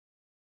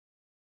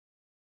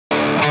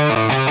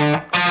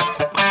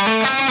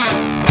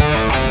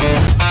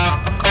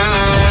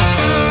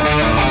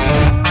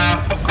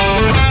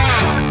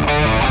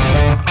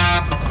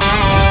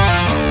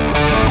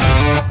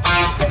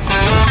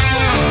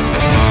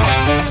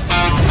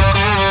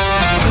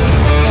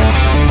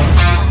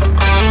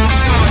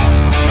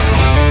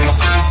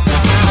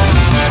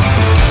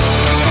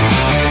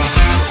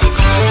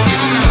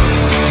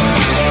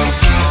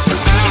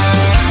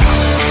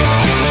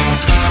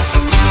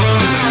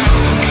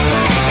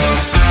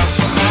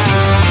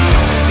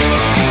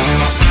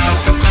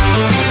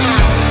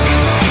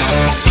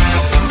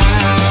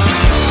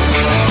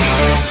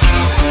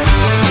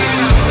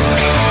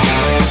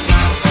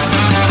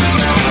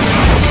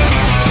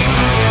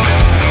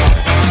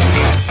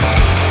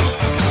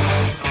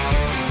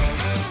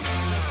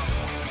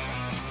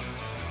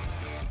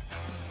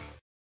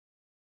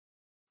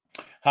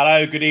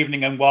Hello, good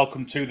evening and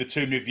welcome to the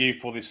Toon Review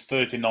for this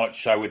Thursday night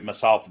show with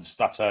myself and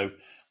Stato.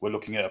 We're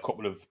looking at a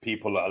couple of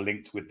people that are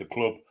linked with the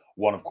club.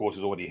 One, of course,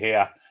 is already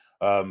here.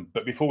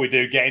 But before we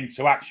do get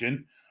into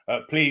action,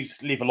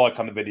 please leave a like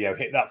on the video.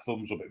 Hit that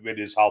thumbs up. It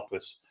really does help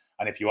us.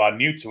 And if you are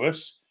new to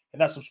us, hit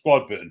that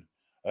subscribe button.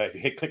 If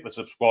you click the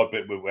subscribe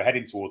button, we're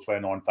heading towards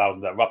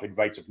 29,000 at a rapid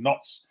rate of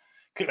knots.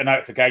 Click the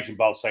notification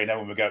bell so you know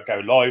when we go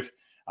live,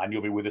 and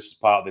you'll be with us as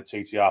part of the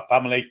TTR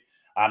family.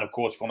 And of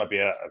course, if you want to be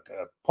a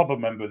proper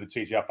member of the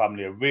TTR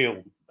family, a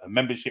real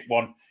membership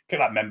one, click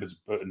that members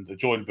button, the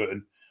join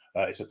button.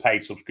 It's a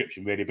paid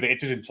subscription, really, but it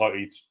does entitle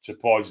you to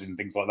prizes and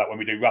things like that when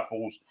we do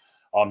raffles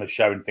on the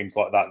show and things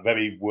like that.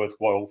 Very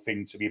worthwhile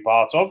thing to be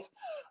part of.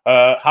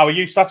 How are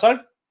you, Sato?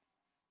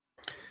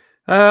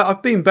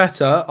 I've been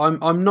better.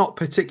 I'm not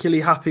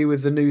particularly happy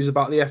with the news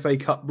about the FA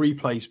Cup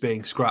replays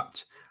being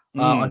scrapped.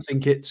 I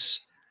think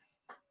it's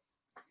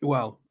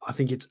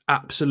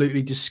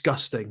absolutely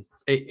disgusting.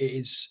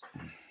 It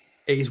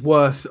is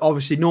worth,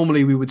 obviously,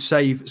 normally we would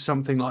save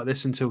something like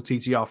this until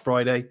TTR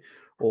Friday,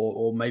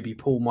 or maybe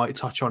Paul might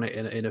touch on it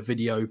in a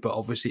video, but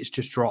obviously it's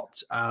just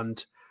dropped.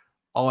 And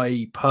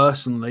I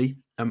personally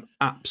am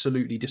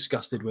absolutely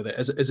disgusted with it.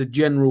 As a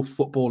general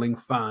footballing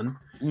fan,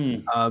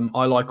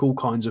 I like all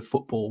kinds of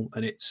football,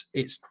 and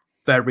it's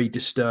very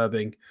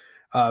disturbing.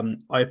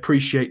 I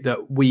appreciate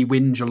that we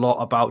whinge a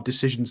lot about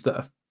decisions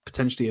that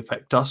potentially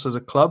affect us as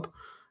a club.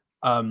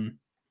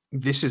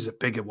 This is a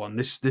bigger one.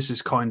 This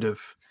is kind of,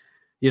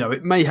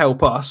 it may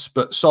help us,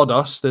 but sod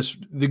us. If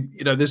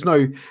there's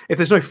no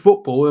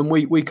football, then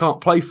we can't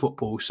play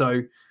football.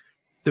 So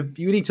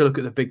you need to look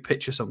at the big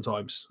picture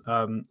sometimes.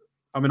 I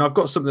mean, I've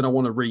got something I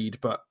want to read,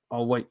 but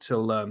I'll wait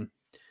till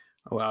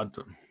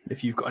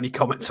if you've got any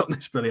comments on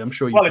this, Billy. I'm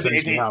sure you have.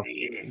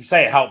 You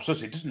say it helps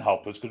us. It doesn't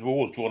help us because we're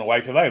always drawn away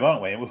from home,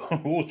 aren't we? We're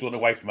always drawn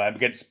away from home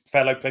against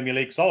fellow Premier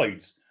League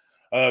sides.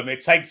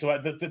 It takes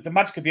the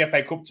magic of the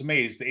FA Cup to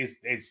me is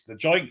the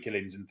giant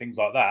killings and things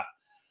like that,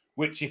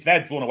 which if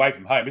they're drawn away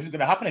from home isn't going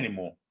to happen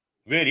anymore.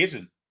 It really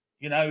isn't.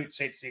 It's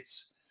the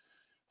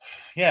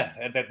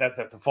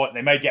fight.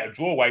 They may get a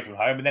draw away from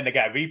home and then they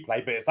get a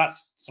replay, but if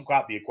that's somehow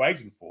out the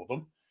equation for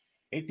them,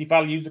 it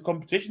devalues the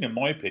competition, in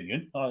my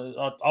opinion.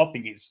 I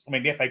think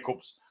the FA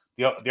Cup's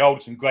the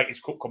oldest and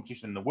greatest cup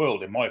competition in the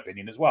world, in my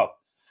opinion, as well.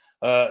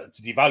 To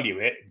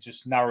devalue it,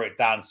 just narrow it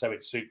down so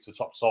it suits the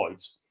top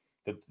sides.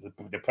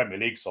 The Premier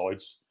League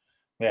sides,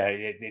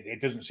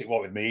 it doesn't sit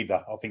right with me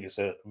either. I think it's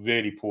a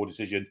really poor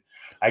decision.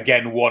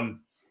 Again,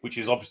 one which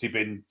has obviously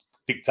been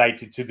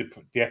dictated to the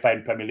FA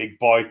and Premier League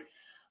by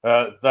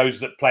those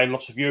that play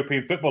lots of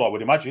European football, I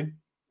would imagine.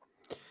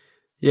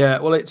 Yeah,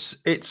 well, it's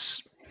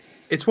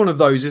one of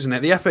those, isn't it?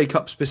 The FA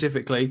Cup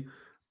specifically.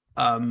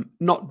 I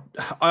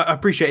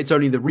appreciate it's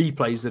only the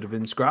replays that have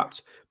been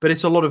scrapped, but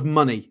it's a lot of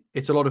money.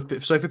 It's a lot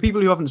of so for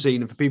people who haven't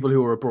seen and for people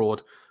who are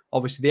abroad.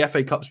 Obviously, the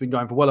FA Cup's been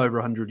going for well over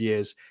 100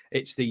 years.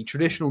 It's the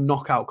traditional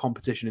knockout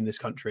competition in this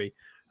country,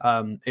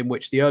 in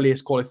which the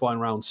earliest qualifying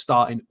rounds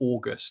start in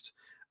August.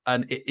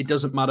 And it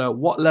doesn't matter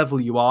what level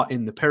you are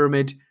in the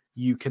pyramid,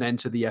 you can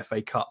enter the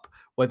FA Cup.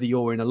 Whether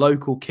you're in a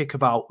local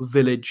kickabout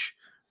village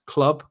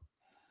club,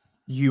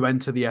 you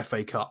enter the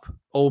FA Cup,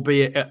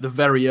 albeit at the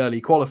very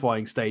early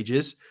qualifying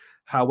stages.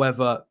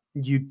 However,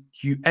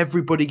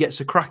 everybody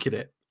gets a crack at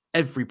it.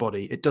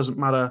 Everybody. It doesn't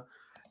matter.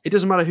 It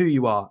doesn't matter who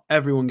you are.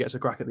 Everyone gets a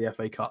crack at the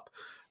FA Cup.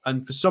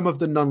 And for some of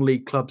the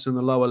non-league clubs and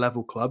the lower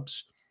level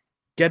clubs,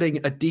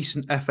 getting a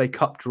decent FA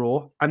Cup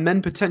draw and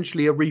then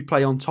potentially a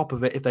replay on top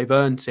of it, if they've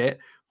earned it,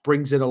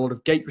 brings in a lot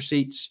of gate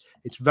receipts.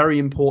 It's very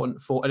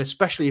important and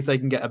especially if they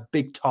can get a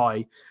big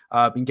tie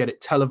and get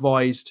it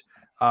televised.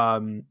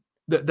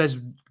 There's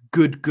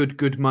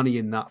good money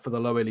in that for the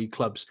lower league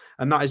clubs.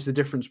 And that is the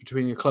difference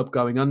between a club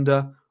going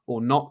under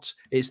or not.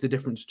 It's the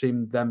difference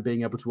between them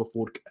being able to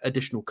afford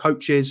additional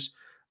coaches,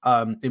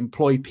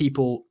 employ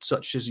people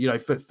such as,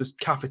 for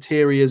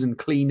cafeterias and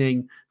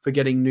cleaning, for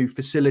getting new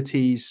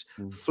facilities,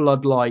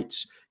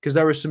 floodlights, because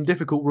there are some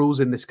difficult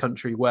rules in this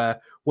country where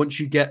once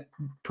you get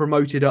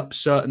promoted up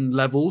certain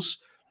levels,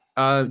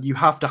 you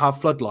have to have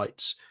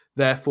floodlights.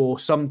 Therefore,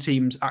 some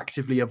teams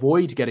actively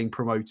avoid getting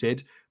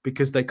promoted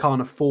because they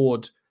can't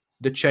afford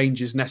the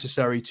changes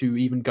necessary to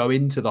even go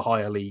into the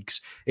higher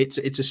leagues. It's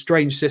a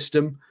strange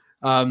system,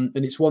 and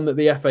it's one that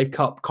the FA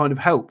Cup kind of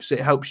helps. It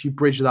helps you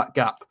bridge that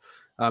gap.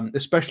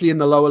 Especially in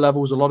the lower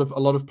levels, a lot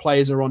of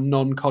players are on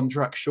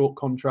non-contract, short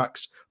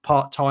contracts,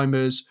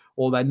 part-timers,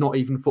 or they're not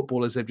even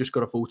footballers. They've just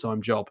got a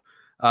full-time job.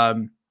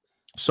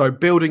 So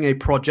building a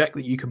project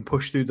that you can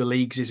push through the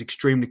leagues is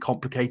extremely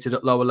complicated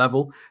at lower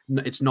level.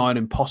 It's nigh on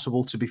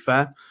impossible, to be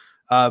fair.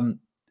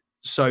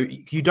 So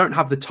you don't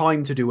have the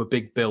time to do a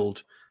big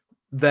build.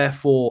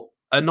 Therefore,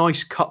 a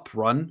nice cup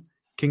run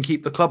can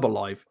keep the club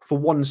alive for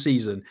one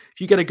season.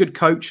 If you get a good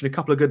coach and a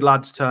couple of good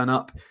lads turn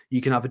up,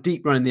 you can have a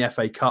deep run in the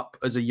FA Cup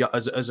as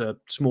a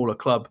smaller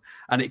club,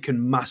 and it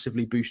can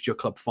massively boost your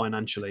club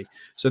financially.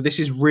 So this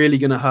is really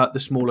going to hurt the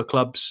smaller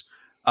clubs.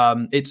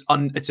 It's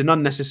an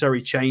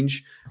unnecessary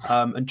change.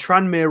 And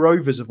Tranmere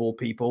Rovers, of all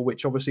people,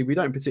 which obviously we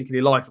don't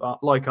particularly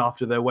like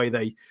after the way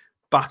they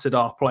battered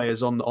our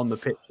players on the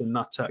pitch in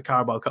that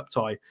Carabao Cup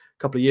tie a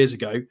couple of years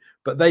ago.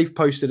 But they've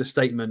posted a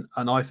statement,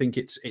 and I think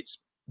it's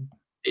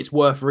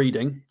worth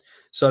reading.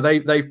 So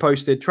they've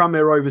posted: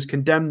 Tranmere Rovers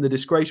condemn the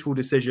disgraceful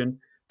decision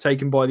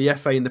taken by the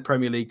FA and the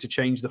Premier League to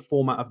change the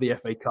format of the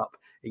FA Cup,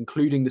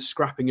 including the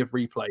scrapping of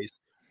replays.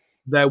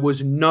 There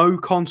was no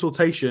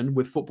consultation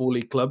with Football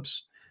League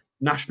clubs,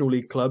 National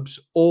League clubs,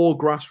 or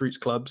grassroots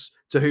clubs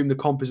to whom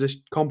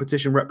the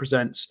competition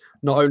represents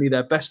not only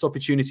their best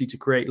opportunity to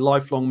create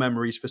lifelong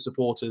memories for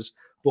supporters,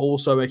 but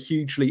also a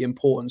hugely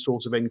important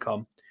source of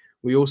income.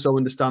 We also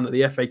understand that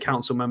the FA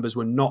Council members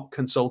were not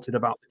consulted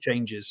about the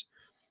changes.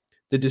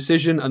 The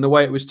decision and the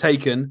way it was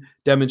taken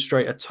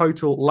demonstrate a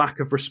total lack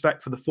of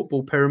respect for the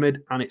football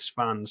pyramid and its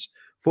fans.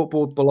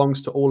 Football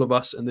belongs to all of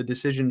us, and the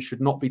decision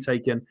should not be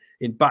taken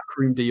in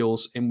backroom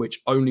deals in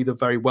which only the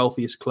very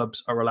wealthiest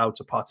clubs are allowed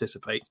to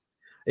participate.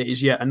 It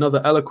is yet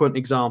another eloquent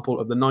example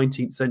of the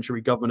 19th century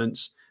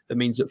governance that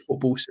means that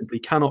football simply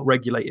cannot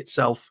regulate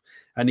itself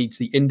and needs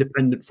the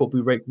independent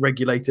football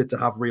regulator to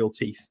have real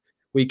teeth.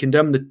 We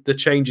condemn the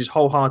changes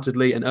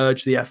wholeheartedly and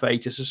urge the FA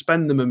to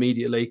suspend them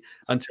immediately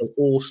until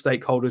all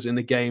stakeholders in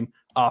the game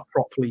are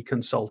properly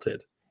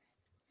consulted.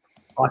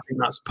 I think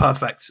that's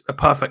perfect. A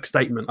perfect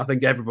statement. I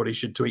think everybody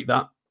should tweet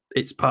that.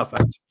 It's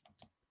perfect.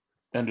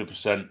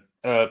 100%.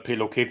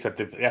 Pilo Kid said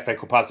the FA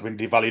Cup has been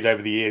devalued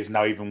over the years,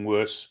 now even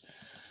worse.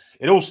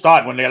 It all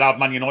started when they allowed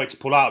Man United to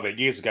pull out of it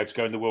years ago to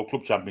go in the World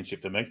Club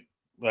Championship for me.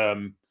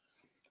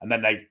 And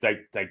then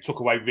they took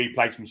away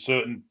replays from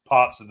certain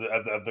parts of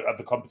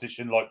the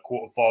competition, like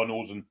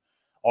quarterfinals and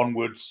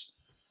onwards.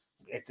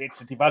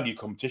 It's a devalued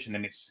competition,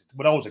 and it's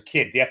when I was a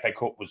kid, the FA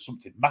Cup was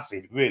something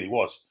massive. It really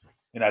was.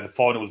 You know, the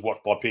final was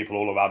watched by people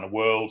all around the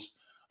world.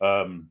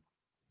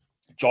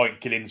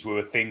 Giant killings were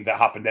a thing that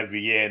happened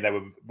every year, and they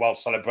were well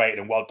celebrated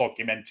and well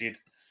documented.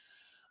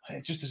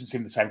 It just doesn't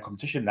seem the same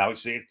competition now.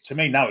 To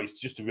me now, it's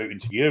just a route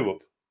into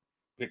Europe.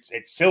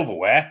 It's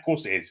silverware, of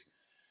course it is.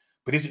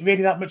 But is it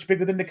really that much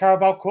bigger than the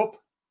Carabao Cup?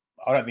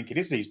 I don't think it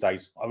is these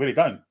days. I really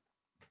don't.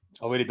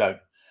 I really don't.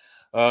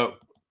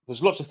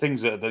 There's lots of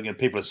things that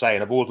people are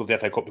saying. I've always loved the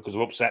FA Cup because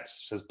of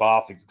upsets, says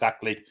Bath.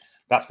 Exactly.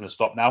 That's going to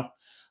stop now.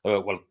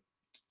 Well,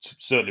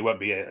 certainly won't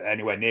be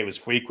anywhere near as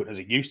frequent as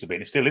it used to be.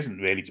 And it still isn't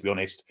really, to be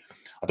honest.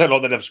 I don't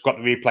like that they've got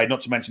the replay.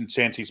 Not to mention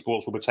TNT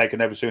Sports will be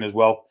taken over soon as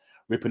well,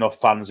 ripping off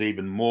fans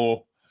even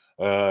more.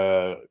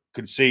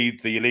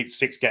 Concede the Elite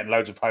Six getting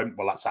loads of home.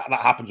 Well,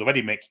 that happens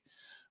already, Mick.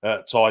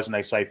 Ties, and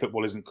they say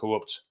football isn't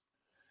corrupt.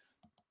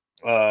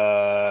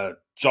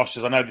 Josh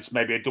says, I know this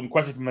may be a dumb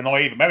question from a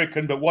naive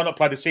American, but why not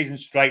play the season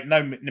straight?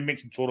 No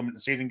mixing tournament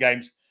and season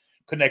games.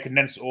 Couldn't they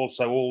condense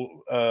also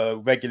all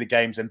regular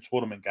games and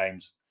tournament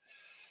games?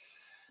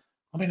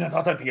 I mean,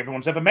 I don't think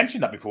everyone's ever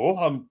mentioned that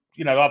before.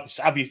 You know,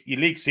 have your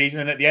league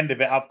season, and at the end of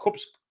it, have cup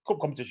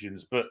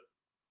competitions. But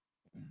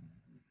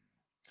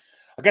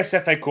I guess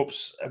FA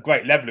Cup's a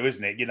great leveler,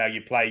 isn't it? You know,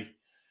 you play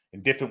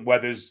in different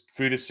weathers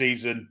through the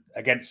season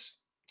against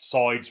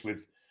sides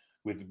with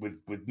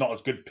not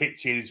as good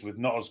pitches, with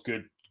not as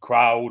good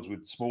crowds,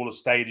 with smaller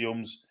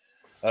stadiums.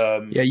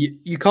 Yeah,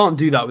 you can't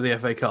do that with the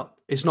FA Cup.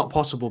 It's not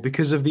possible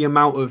because of the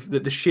amount of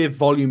the sheer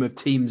volume of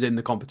teams in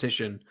the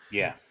competition.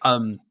 Yeah.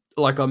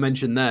 Like I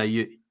mentioned there,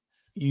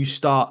 you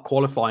start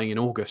qualifying in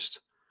August,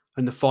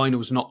 and the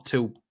final's not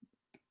till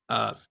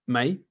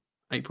May.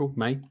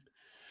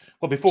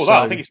 Well, before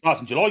that, I think it starts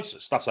in July.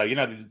 Stato, you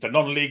know, the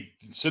non-league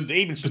Sunday,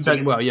 even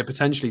Sunday. Well, yeah,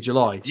 potentially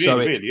July. It's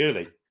really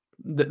early.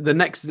 The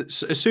next,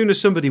 as soon as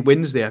somebody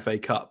wins the FA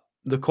Cup,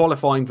 the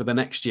qualifying for the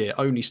next year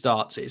only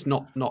starts. It's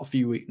not a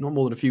few weeks, not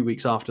more than a few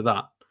weeks after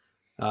that.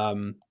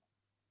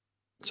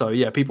 So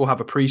yeah, people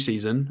have a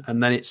pre-season,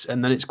 and then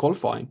it's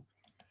qualifying.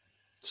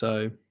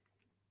 So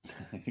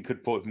you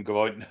could put them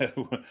go on.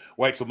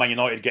 Wait till Man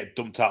United get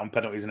dumped out on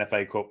penalties in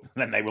FA Cup, and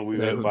then they will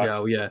revert back.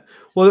 Go, yeah.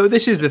 Well,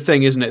 this is the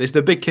thing, isn't it?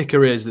 The big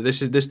kicker is that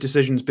this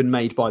decision's been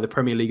made by the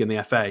Premier League and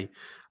the FA,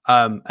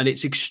 and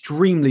it's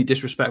extremely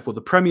disrespectful.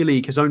 The Premier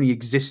League has only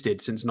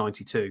existed since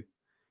 '92,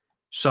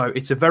 so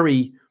it's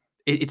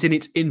in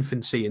its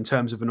infancy in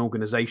terms of an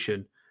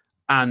organisation,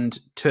 and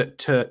to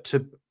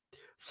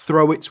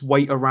throw its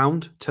weight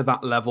around to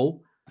that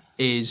level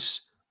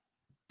is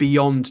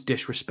beyond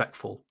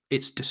disrespectful.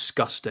 It's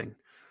disgusting.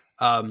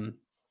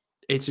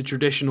 It's a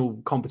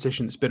traditional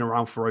competition that's been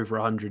around for over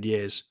 100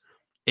 years.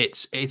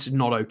 It's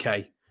not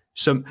okay.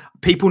 Some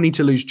people need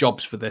to lose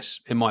jobs for this,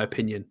 in my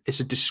opinion.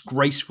 It's a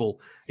disgraceful,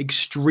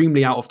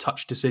 extremely out of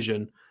touch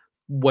decision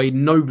where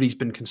nobody's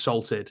been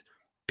consulted.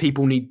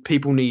 People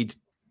need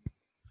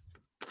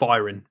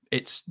firing.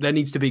 There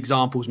needs to be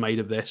examples made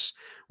of this.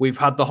 We've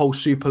had the whole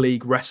Super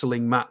League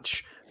wrestling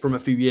match from a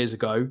few years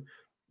ago.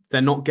 They're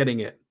not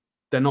getting it.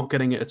 They're not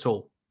getting it at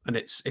all, and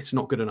it's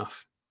not good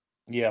enough.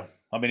 Yeah,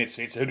 I mean it's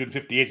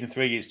 150 years in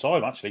 3 years'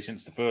 time actually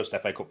since the first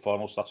FA Cup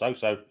final.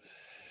 So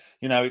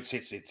you know it's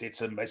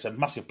a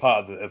massive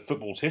part of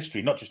football's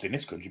history, not just in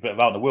this country but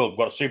around the world. We've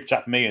got a super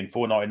chat from me in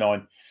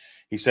 499.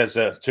 He says,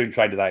 Toon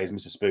Trader that is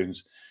Mr.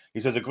 Spoons. He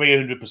says, agree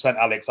 100%,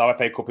 Alex. Our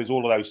FA Cup is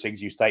all of those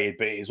things you stated,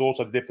 but it is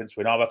also the difference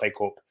between our FA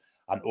Cup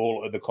and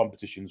all other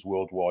competitions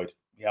worldwide.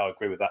 Yeah, I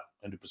agree with that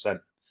 100%.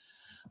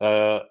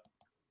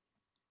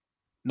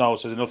 No,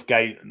 so there's enough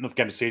game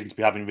of season to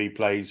be having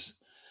replays,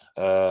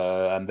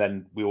 and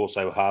then we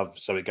also have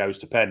so it goes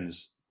to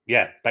pens.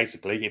 Yeah,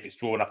 basically, if it's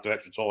drawn after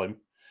extra time,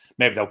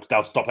 maybe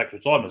they'll stop extra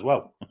time as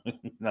well.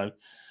 No.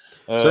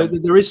 So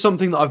there is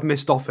something that I've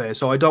missed off here.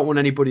 So I don't want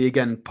anybody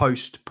again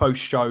post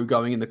show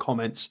going in the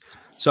comments.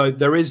 So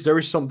there is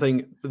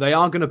something. They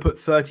are going to put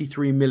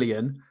 33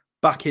 million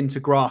back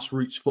into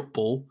grassroots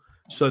football.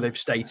 So they've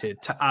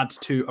stated, to add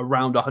to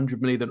around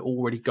 100 million that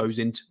already goes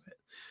into it.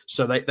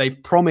 So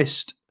they've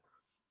promised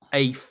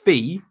a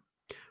fee,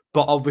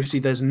 but obviously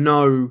there's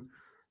no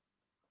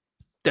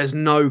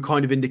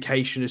kind of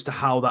indication as to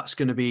how that's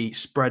going to be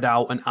spread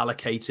out and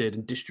allocated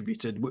and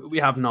distributed. We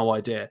have no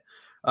idea,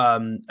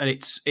 and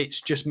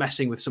it's just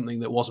messing with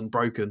something that wasn't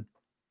broken.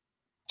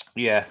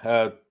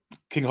 Yeah.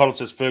 King Holland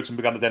says Ferguson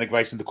began the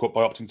denigration of the cup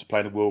by opting to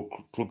play in the World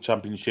Club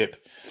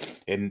Championship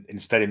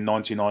instead in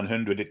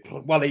 9900.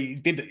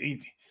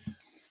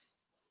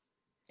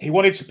 He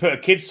wanted to put a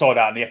kids' side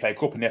out in the FA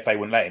Cup, and the FA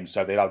wouldn't let him,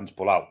 so they allowed him to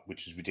pull out,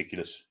 which is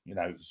ridiculous. You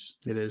know,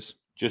 it is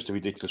just a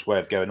ridiculous way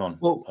of going on.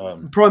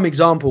 Well, prime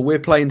example: we're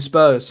playing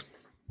Spurs.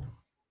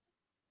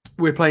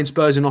 We're playing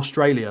Spurs in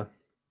Australia.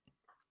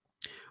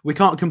 We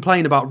can't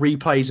complain about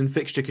replays and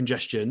fixture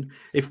congestion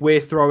if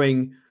we're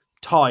throwing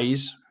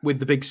ties with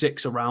the Big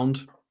Six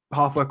around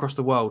halfway across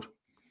the world.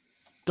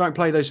 Don't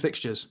play those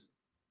fixtures.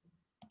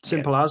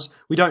 Simple as.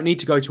 We don't need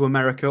to go to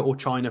America or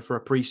China for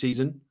a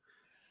pre-season.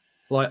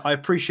 Like, I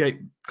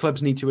appreciate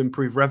clubs need to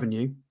improve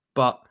revenue,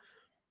 but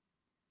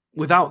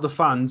without the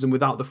fans and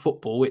without the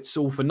football, it's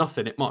all for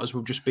nothing. It might as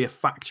well just be a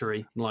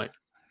factory, like,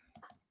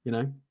 you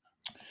know.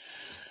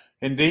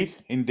 Indeed.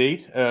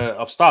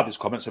 I've started this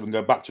comment, so we can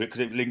go back to it because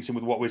it links in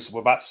with what we're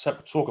about to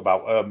talk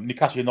about.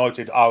 Newcastle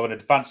United are at an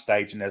advanced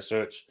stage in their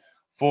search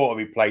for a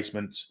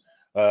replacement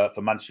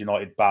for Manchester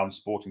United bound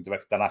sporting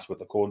director Dan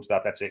Ashworth, according to the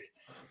Athletic.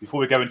 Before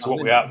we go into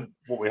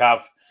what we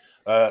have.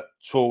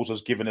 Charles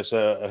has given us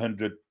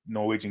 100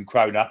 Norwegian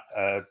kroner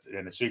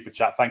in a super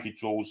chat. Thank you,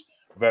 Charles.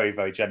 Very,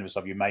 very generous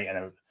of you, mate, and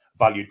a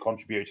valued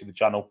contributor to the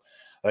channel.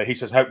 He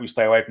says, hope we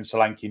stay away from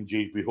Solanke and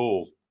Dewsbury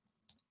Hall.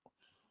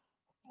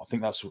 I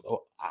think that's...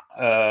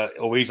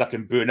 or Isaac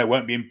and Bruno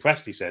won't be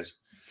impressed, he says.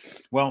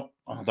 Well,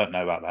 I don't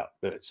know about that,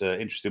 but it's an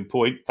interesting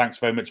point. Thanks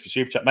very much for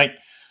super chat, mate.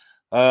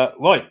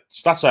 Right,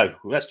 Stato,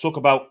 let's talk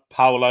about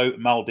Paulo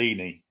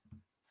Maldini.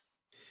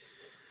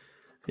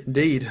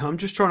 Indeed. I'm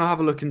just trying to have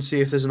a look and see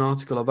if there's an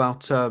article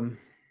about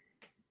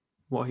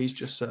what he's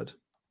just said.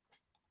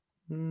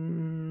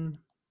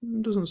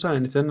 It doesn't say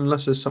anything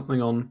unless there's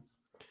something on...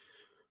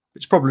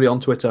 It's probably on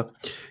Twitter.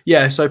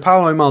 Yeah, so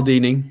Paulo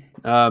Maldini,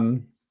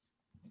 I'm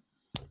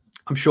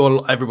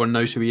sure everyone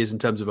knows who he is in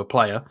terms of a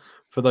player.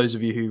 For those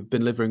of you who've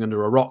been living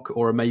under a rock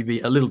or are maybe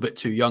a little bit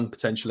too young,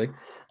 potentially.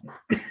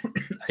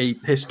 A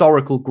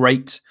historical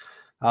great.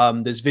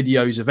 There's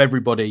videos of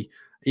everybody,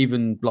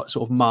 even like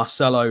sort of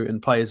Marcelo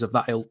and players of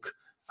that ilk,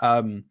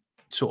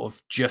 sort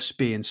of just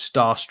being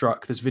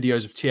starstruck. There's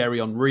videos of Thierry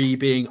Henry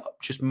being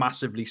just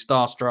massively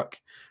starstruck.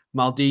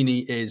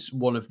 Maldini is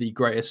one of the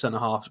greatest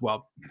centre-halves,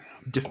 well,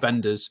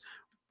 defenders,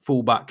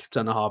 full-back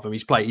centre-half. I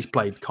mean, he's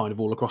played kind of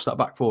all across that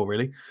back four,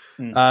 really.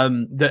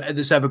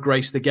 That's ever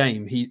graced the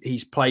game.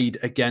 He's played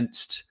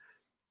against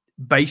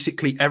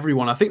basically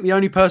everyone. I think the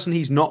only person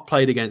he's not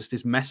played against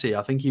is Messi.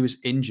 I think he was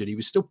injured. He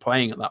was still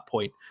playing at that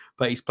point,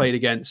 but he's played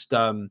against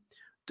Ronaldo,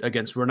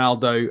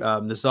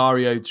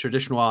 Nazario,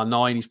 traditional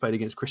R9. He's played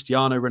against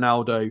Cristiano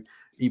Ronaldo,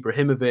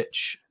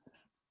 Ibrahimovic,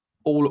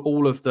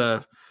 all of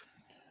the...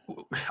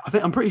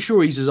 I'm pretty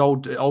sure he's as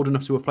old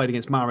enough to have played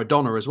against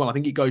Maradona as well. I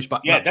think it goes back.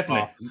 Yeah,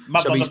 definitely.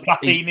 So he's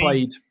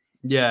played.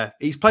 Yeah,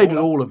 he's played with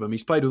all of them.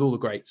 He's played with all the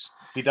greats.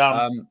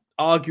 Zidane,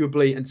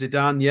 arguably, and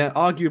Zidane, yeah,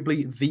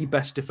 arguably the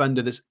best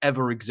defender that's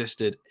ever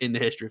existed in the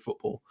history of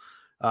football.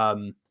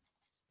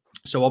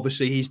 So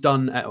obviously he's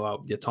done.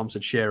 Well, yeah, Tom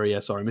said Shearer. Yeah,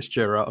 sorry, Miss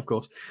Shearer, of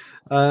course.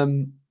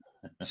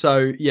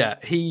 So yeah,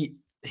 he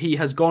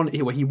has gone.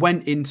 He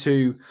went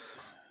into.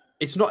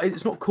 It's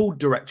not called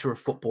director of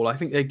football. I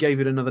think they gave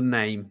it another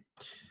name.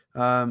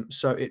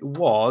 So it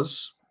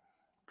was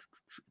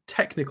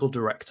technical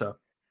director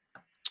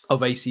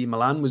of AC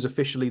Milan was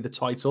officially the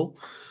title.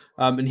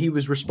 And he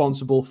was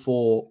responsible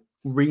for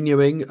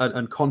renewing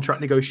and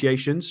contract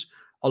negotiations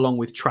along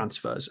with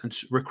transfers and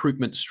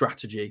recruitment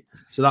strategy.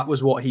 So that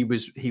was what he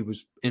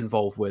was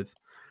involved with.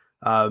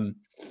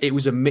 It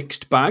was a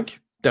mixed bag.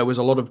 There was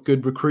a lot of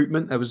good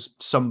recruitment. There was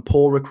some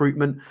poor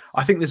recruitment.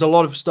 I think there's a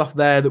lot of stuff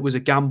there that was a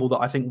gamble that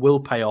I think will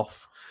pay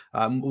off.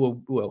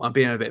 Well, I'm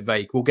being a bit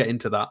vague. We'll get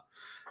into that.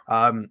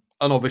 And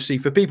obviously,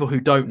 for people who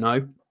don't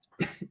know,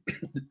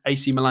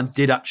 AC Milan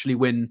did actually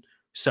win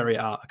Serie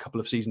A a couple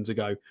of seasons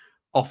ago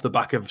off the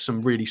back of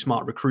some really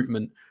smart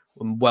recruitment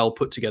and well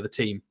put together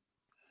team.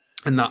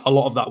 And that a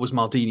lot of that was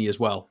Maldini as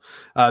well.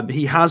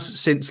 He has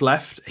since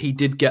left. He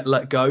did get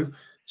let go.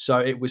 So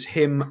it was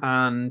him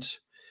and...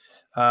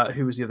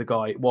 who was the other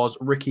guy? It was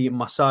Ricky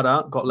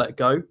Masada got let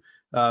go.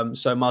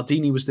 So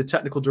Maldini was the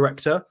technical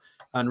director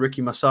and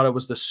Ricky Masada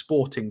was the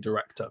sporting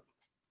director.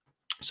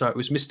 So it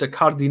was Mr.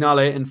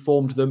 Cardinale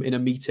informed them in a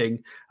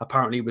meeting.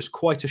 Apparently, it was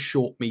quite a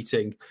short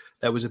meeting.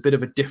 There was a bit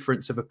of a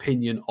difference of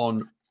opinion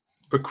on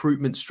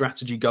recruitment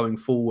strategy going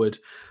forward.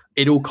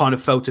 It all kind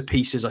of fell to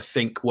pieces, I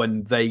think,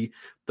 when the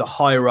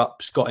higher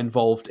ups got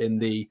involved in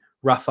the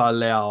Rafael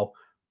Leao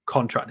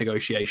contract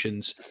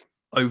negotiations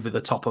over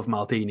the top of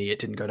Maldini. It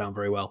didn't go down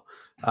very well,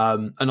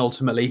 and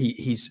ultimately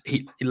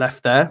he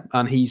left there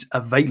and he's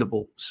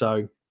available.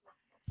 So,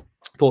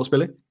 thoughts,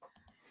 Billy?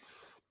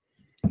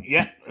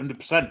 Yeah,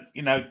 100%.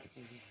 You know,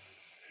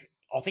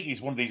 I think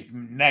he's one of these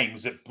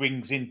names that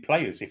brings in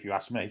players, if you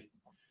ask me.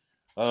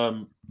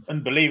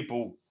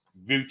 Unbelievable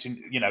roots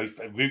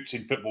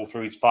in football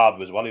through his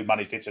father as well, who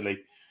managed Italy,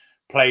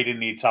 played in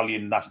the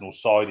Italian national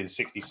side in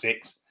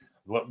 '66.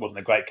 Wasn't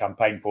a great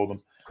campaign for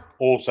them.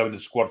 Also in the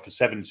squad for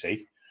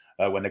 '70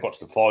 when they got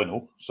to the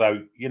final.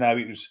 So, you know,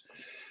 it was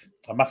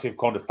a massive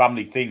kind of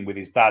family thing with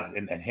his dad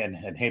and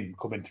him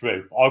coming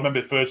through. I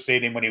remember first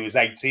seeing him when he was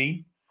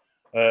 18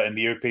 in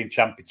the European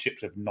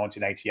Championships of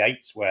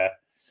 1988, where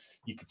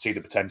you could see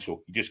the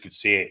potential. You just could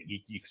see it.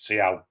 You could see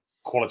how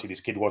quality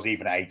this kid was,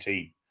 even at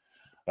 18.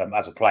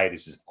 As a player,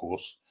 this is, of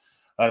course.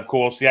 And, of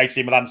course, the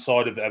AC Milan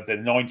side of the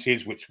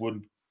 90s, which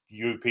won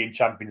European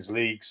Champions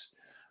Leagues,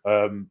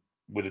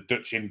 with a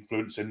Dutch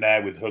influence in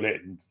there, with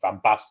Hullet and Van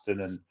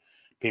Basten and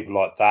people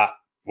like that,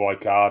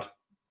 Rijkaard.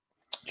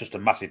 Just a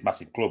massive,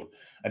 massive club.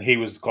 And he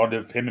was kind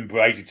of, him and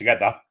Brazy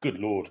together, good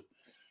Lord.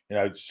 You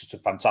know, it's just a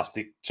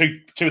fantastic, two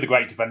of the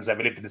greatest defenders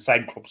ever lived in the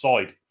same club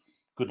side.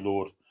 Good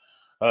Lord.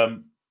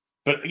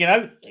 But, you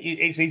know,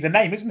 he's a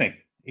name, isn't he?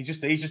 He's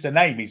just a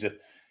name. He's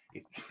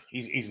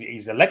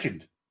a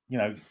legend. You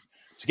know,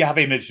 to have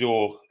him as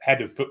your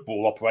head of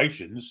football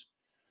operations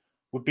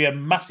would be a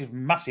massive,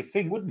 massive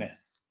thing, wouldn't it?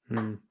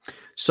 Mm.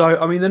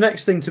 So, I mean, the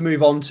next thing to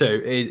move on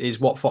to is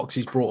what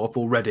Foxy's brought up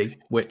already,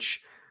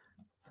 which,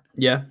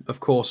 yeah,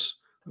 of course.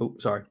 Oh,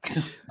 sorry.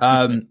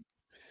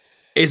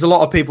 Is a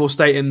lot of people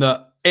stating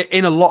that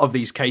in a lot of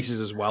these cases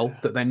as well,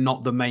 that they're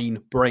not the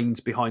main brains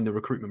behind the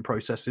recruitment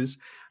processes.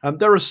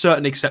 There are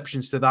certain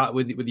exceptions to that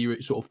with your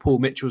sort of Paul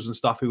Mitchells and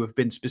stuff who have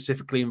been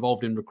specifically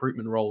involved in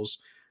recruitment roles,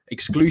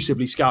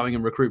 exclusively scouting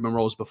and recruitment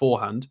roles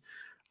beforehand.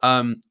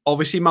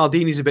 Obviously,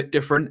 Maldini's a bit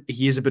different.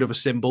 He is a bit of a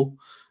symbol.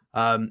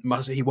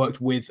 He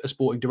worked with a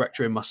sporting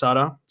director in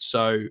Masada,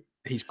 so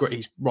he's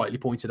rightly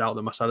pointed out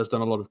that Masada's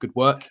done a lot of good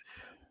work.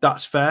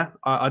 That's fair.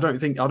 I don't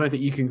think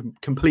you can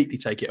completely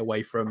take it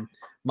away from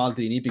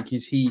Maldini,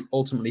 because he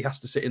ultimately has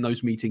to sit in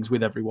those meetings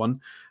with everyone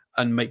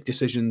and make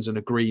decisions and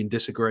agree and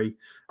disagree.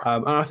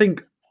 And I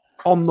think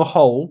on the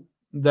whole,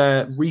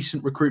 their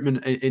recent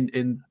recruitment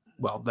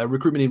their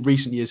recruitment in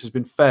recent years has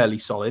been fairly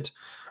solid.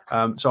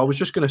 So I was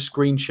just going to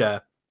screen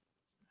share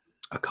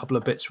a couple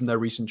of bits from their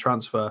recent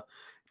transfer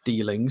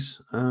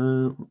dealings.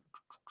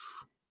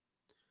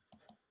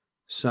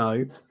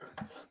 So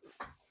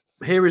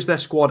here is their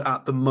squad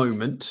at the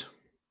moment.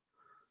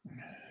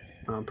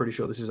 I'm pretty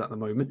sure this is at the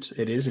moment.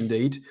 It is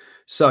indeed.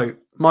 So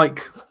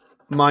Mike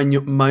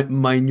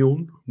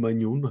Maignan,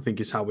 I think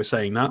is how we're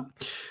saying that.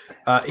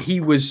 He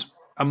was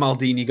a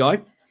Maldini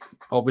guy.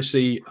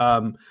 Obviously,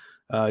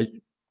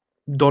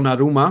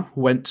 Donnarumma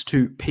went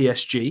to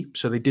PSG,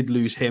 so they did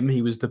lose him.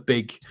 He was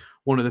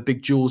one of the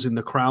big jewels in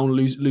the crown.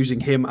 Losing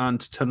him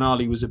and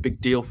Tonali was a big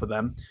deal for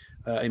them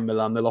in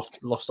Milan. They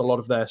lost a lot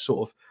of their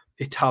sort of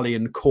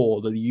Italian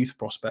core, the youth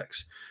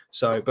prospects.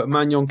 So, but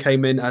Maignan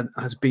came in and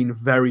has been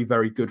very,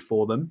 very good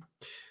for them.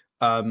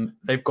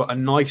 They've got a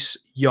nice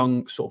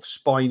young sort of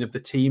spine of the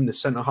team. The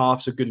centre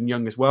halves are good and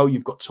young as well.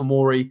 You've got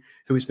Tomori,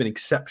 who has been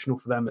exceptional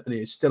for them, and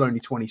he's still only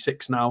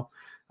 26 now.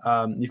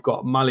 You've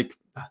got Malik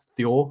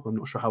Thior, I'm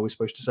not sure how we're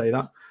supposed to say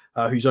that,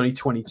 who's only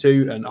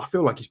 22, and I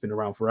feel like he's been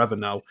around forever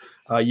now.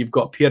 You've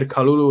got Pierre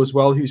Kalulu as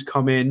well, who's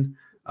come in,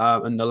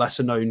 and the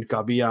lesser-known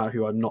Gabia,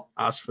 who I'm not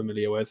as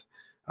familiar with.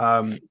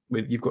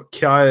 You've got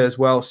Kia as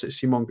well,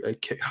 Simon,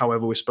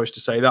 however we're supposed to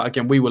say that.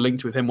 Again, we were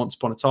linked with him once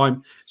upon a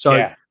time. So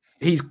yeah.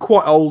 He's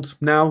quite old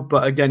now,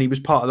 but again, he was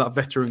part of that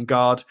veteran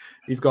guard.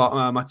 You've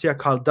got Mattia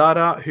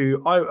Caldara,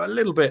 who a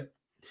little bit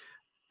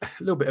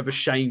of a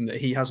shame that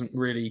he hasn't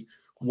really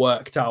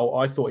worked out.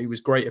 I thought he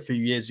was great a few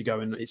years ago,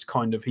 and it's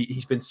kind of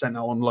he's been sent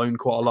out on loan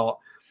quite a lot.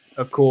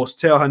 Of course,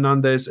 Teo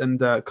Hernandez and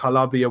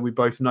Calabria, we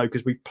both know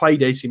because we've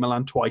played AC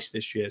Milan twice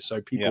this year,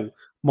 so people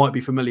might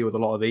be familiar with a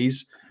lot of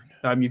these.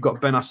 You've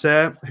got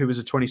Benacer, who is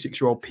a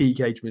 26-year-old peak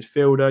age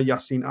midfielder.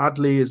 Yassine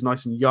Adli is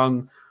nice and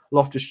young.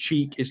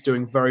 Loftus-Cheek is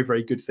doing very,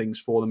 very good things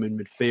for them in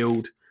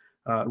midfield.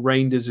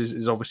 Reinders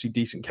is obviously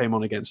decent, came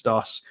on against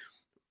us.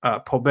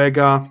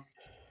 Pobega,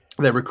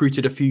 they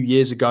recruited a few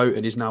years ago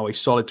and is now a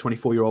solid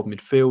 24-year-old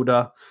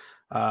midfielder.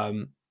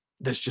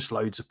 There's just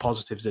loads of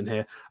positives in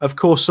here. Of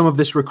course, some of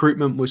this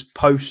recruitment was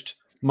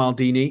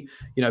post-Maldini.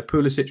 You know,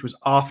 Pulisic was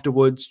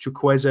afterwards.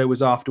 Chukwueze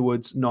was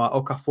afterwards.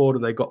 Noah Okafor,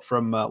 they got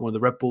from one of the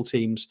Red Bull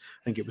teams.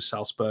 I think it was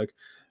Salzburg.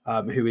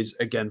 Who is,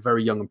 again,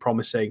 very young and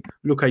promising.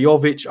 Luka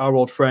Jovic, our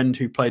old friend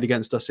who played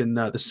against us in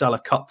the Sella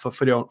Cup for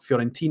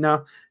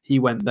Fiorentina, he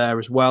went there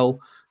as well.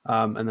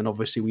 And then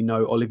obviously we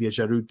know Olivier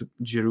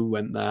Giroud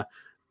went there.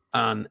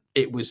 and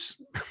it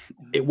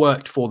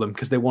worked for them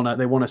because they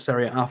want a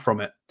Serie A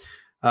from it.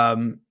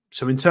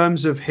 So in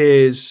terms of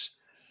his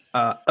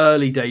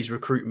early days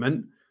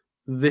recruitment,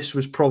 this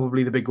was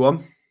probably the big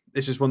one.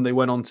 This is when they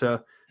went on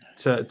to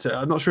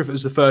I'm not sure if it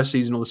was the first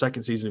season or the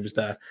second season it was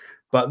there,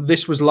 but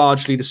this was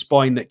largely the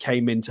spine that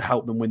came in to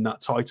help them win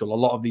that title. A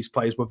lot of these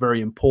players were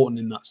very important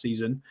in that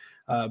season.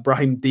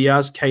 Brahim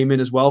Diaz came in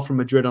as well from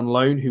Madrid on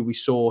loan, who we've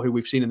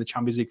seen in the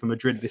Champions League for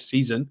Madrid this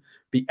season,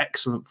 be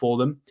excellent for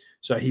them.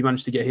 So he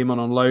managed to get him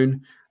on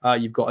loan.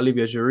 You've got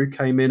Olivier Giroud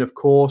came in, of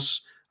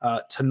course.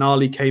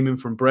 Tonali came in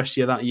from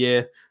Brescia that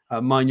year.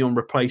 Maignan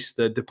replaced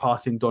the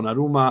departing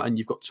Donnarumma, and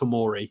you've got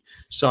Tomori.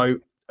 So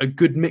a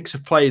good mix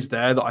of players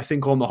there that I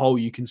think on the whole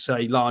you can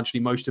say largely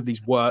most of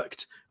these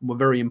worked and were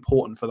very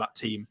important for that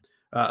team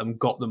and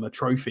got them a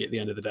trophy at the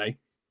end of the day.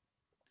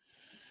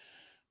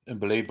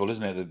 Unbelievable,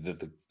 isn't it?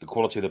 The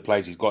quality of the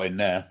players he's got in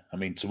there. I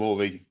mean,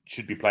 Tomori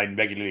should be playing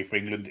regularly for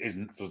England,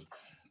 isn't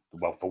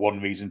for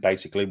one reason,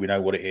 basically. We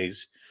know what it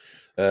is.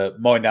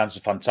 Maignan a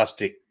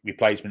fantastic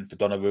replacement for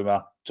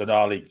Donnarumma.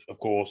 Tonali, of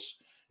course,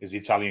 is the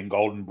Italian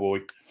golden boy,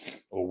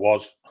 or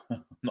was.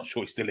 I'm not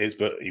sure he still is,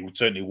 but he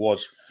certainly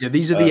was. Yeah,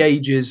 these are the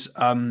ages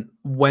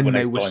when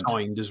they were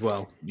signed as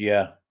well.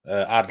 Yeah.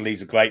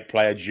 Adley's a great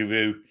player.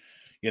 Giroud,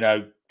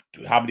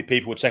 how many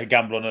people would take a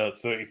gamble on a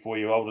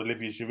 34-year-old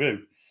Olivier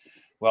Giroud?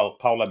 Well,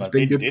 Paulo Maldini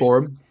been good for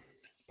him.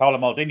 Paulo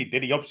Maldini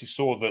did. He obviously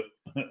saw that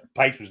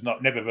pace was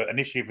never an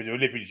issue for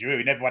Olivier Giroud.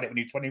 He never had it when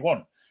he was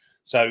 21.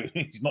 So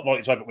he's not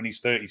likely to have it when he's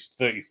 30,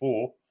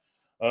 34.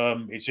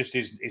 It's just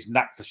his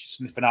knack for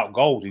sniffing out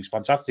goals. He's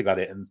fantastic at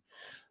it, and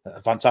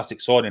a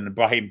fantastic signing. And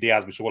Brahim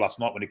Diaz, we saw last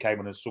night when he came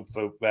on a sub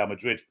for Real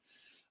Madrid,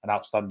 an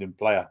outstanding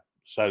player.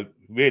 So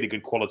really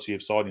good quality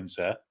of signings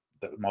there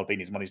that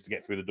Maldini's managed to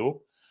get through the door.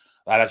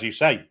 And as you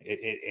say,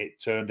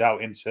 it turned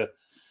out into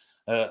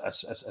a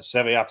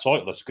Serie A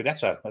title, a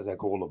Scudetto, as they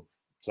call them.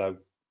 So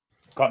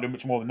can't do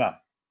much more than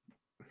that.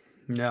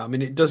 Yeah, I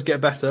mean, it does get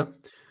better.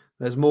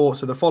 There's more.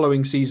 So the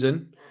following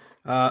season,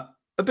 a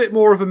bit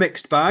more of a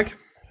mixed bag.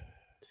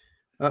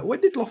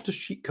 When did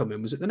Loftus-Cheek come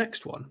in? Was it the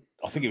next one?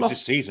 I think it was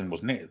this season,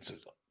 wasn't it?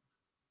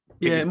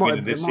 Yeah, it might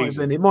have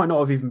been. It might not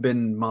have even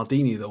been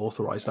Maldini that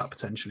authorised that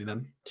potentially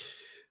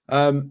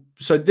then.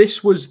 So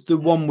this was the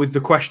one with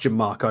the question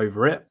mark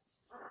over it.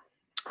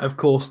 Of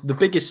course, the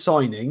biggest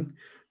signing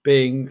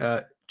being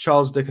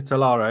Charles de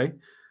Ketelaere,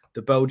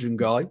 the Belgian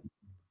guy,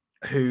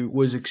 who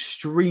was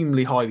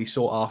extremely highly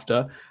sought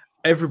after.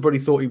 Everybody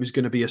thought he was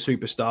going to be a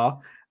superstar,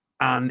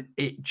 and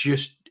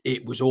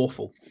it was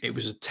awful. It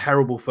was a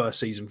terrible first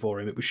season for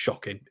him. It was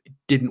shocking. It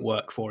didn't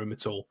work for him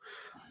at all.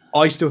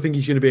 I still think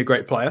he's going to be a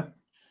great player.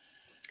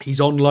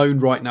 He's on loan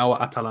right now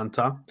at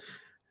Atalanta.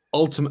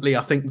 Ultimately,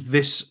 I think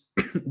this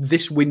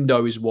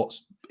window is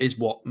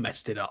what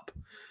messed it up.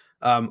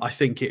 I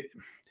think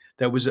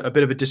there was a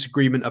bit of a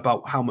disagreement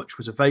about how much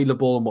was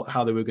available and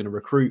how they were going to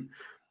recruit.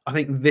 I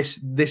think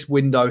this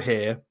window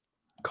here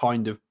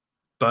kind of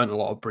burnt a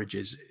lot of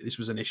bridges. This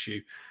was an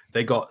issue.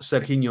 They got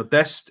Serginho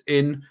Dest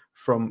in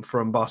from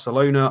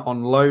Barcelona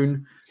on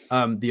loan.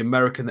 The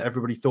American that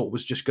everybody thought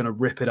was just going to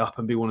rip it up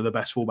and be one of the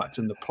best fullbacks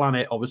in the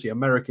planet. Obviously,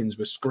 Americans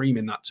were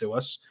screaming that to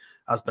us,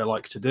 as they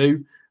like to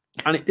do.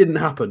 And it didn't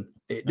happen.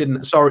 It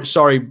didn't.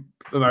 Sorry,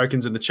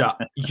 Americans in the chat.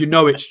 You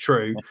know it's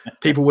true.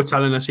 People were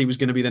telling us he was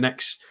going to be the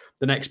next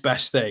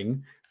best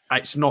thing.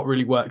 It's not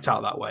really worked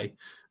out that way.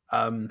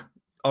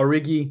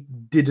 Origi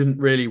didn't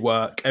really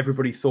work.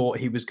 Everybody thought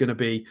he was going to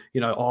be,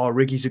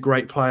 Origi's a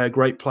great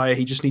player.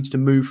 He just needs to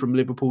move from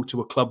Liverpool to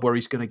a club where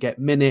he's going to get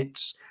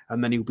minutes,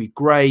 and then he'll be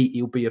great.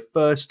 He'll be a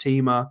first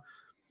teamer.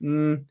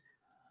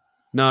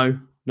 No,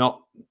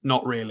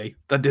 not really.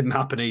 That didn't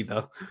happen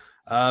either.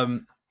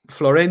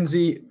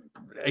 Florenzi,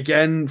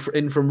 again,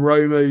 in from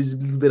Roma, who's a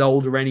little bit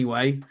older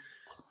anyway.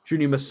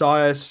 Junior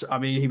Messias, I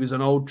mean, he was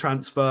an old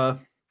transfer.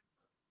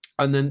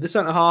 And then the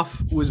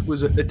centre-half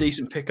was a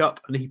decent pickup,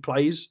 and he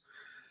plays.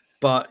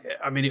 But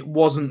I mean, it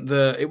wasn't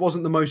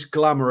the most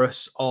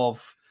glamorous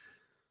of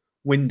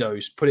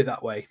windows, put it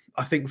that way.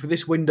 I think for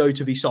this window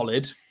to be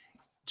solid,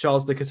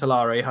 Charles de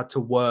Ketelaere had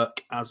to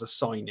work as a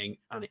signing,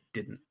 and it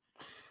didn't.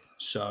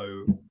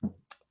 So,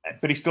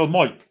 but he still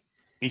might.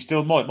 He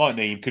still mightn't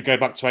he? He could go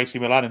back to AC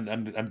Milan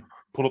and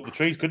pull up the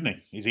trees, couldn't he?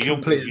 He's a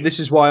young. This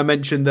is why I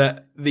mentioned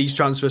that these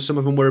transfers, some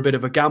of them were a bit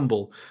of a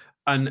gamble.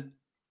 And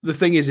the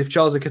thing is, if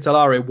Charles de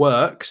Ketelaere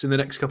works in the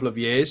next couple of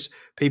years,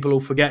 people will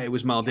forget it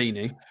was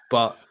Maldini,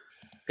 but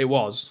it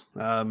was.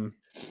 And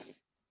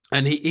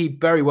he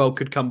very well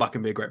could come back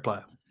and be a great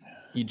player.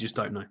 You just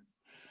don't know.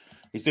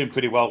 He's doing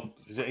pretty well.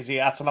 Is he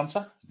at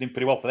Atalanta? He's doing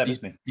pretty well for them,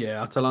 isn't he?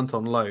 Yeah, Atalanta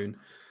on loan.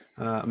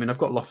 I mean, I've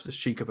got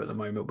Loftus-Cheek up at the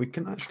moment. We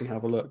can actually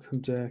have a look.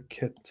 De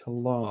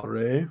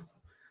Ketelaere.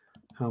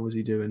 How was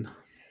he doing?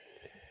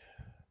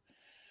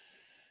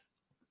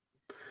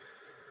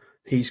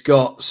 He's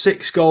got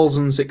 6 goals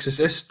and 6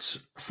 assists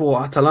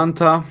for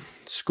Atalanta.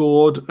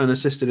 Scored and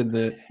assisted in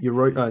the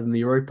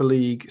Europa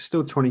League.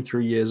 Still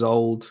 23 years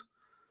old,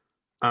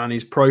 and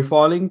he's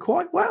profiling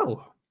quite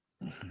well.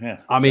 Yeah,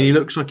 I mean, he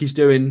looks like he's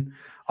doing.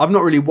 I've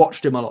not really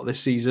watched him a lot this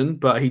season,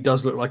 but he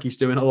does look like he's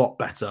doing a lot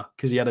better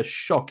because he had a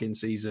shocking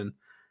season.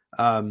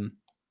 Yeah,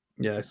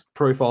 his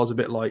profile's a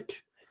bit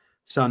like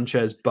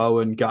Sanchez,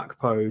 Bowen,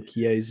 Gakpo,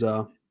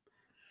 Chiesa.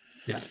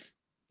 Yeah,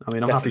 I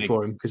mean, I'm happy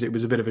for him because it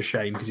was a bit of a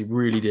shame because he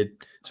really did,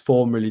 his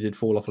form really did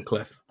fall off a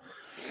cliff.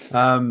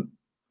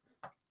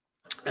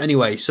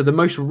 Anyway, so the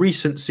most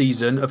recent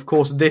season, of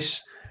course,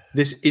 this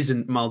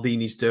isn't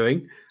Maldini's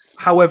doing.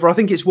 However, I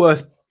think it's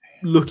worth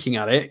looking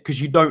at it because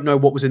you don't know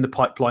what was in the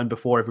pipeline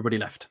before everybody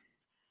left.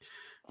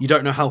 You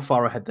don't know how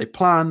far ahead they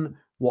plan,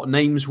 what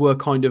names were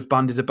kind of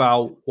bandied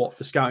about, what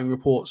the scouting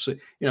reports.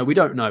 We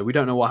don't know. We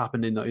don't know what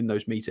happened in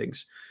those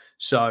meetings.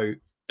 So,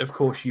 of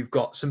course, you've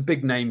got some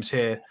big names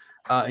here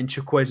in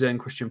Chukwueze and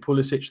Christian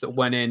Pulisic that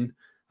went in,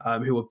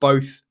 who were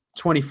both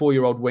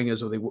 24-year-old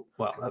wingers,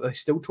 are they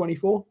still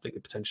 24? I think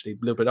they're potentially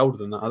a little bit older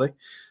than that, are they?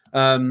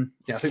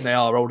 Yeah, I think they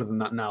are older than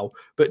that now.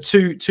 But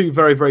two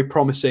very, very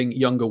promising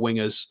younger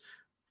wingers.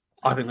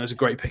 I think those are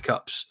great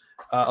pickups,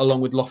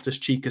 along with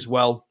Loftus-Cheek as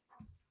well.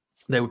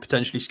 They were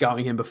potentially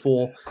scouting him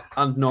before.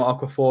 And Noah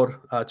Okafor,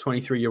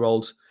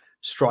 23-year-old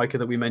striker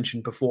that we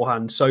mentioned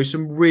beforehand. So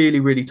some really,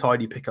 really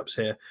tidy pickups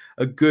here.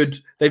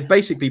 They've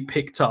basically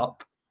picked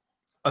up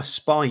a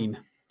spine,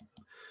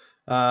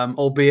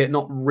 albeit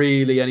not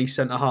really any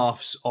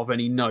centre-halves of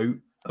any note,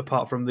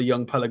 apart from the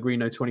young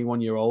Pellegrino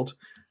 21-year-old.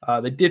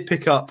 They did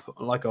pick up,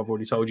 like I've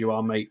already told you,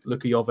 our mate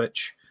Luka Jovic.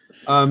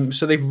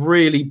 So they've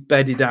really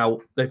bedded out.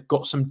 They've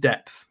got some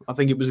depth. I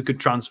think it was a good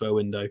transfer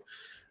window.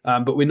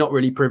 But we're not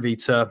really privy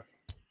to,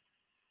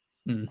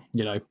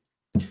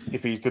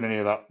 if he's done any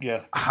of that,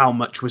 yeah. How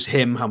much was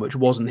him, how much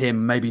wasn't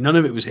him. Maybe none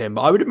of it was him.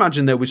 But I would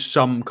imagine there was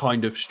some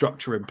kind of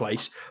structure in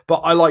place. But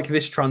I like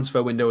this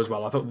transfer window as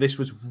well. I thought this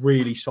was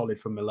really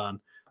solid for Milan.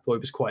 I thought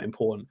it was quite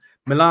important.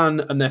 Milan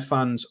and their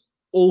fans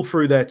all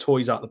threw their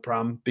toys out the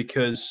pram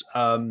because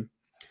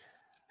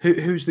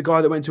who's the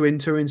guy that went to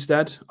Inter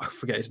instead? I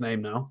forget his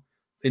name now.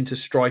 Inter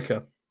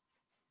striker.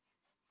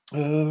 I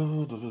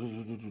mean,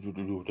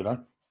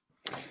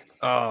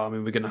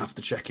 we're going to have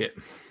to check it.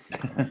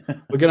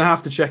 We're going to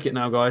have to check it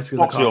now, guys,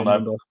 because I can't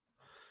remember.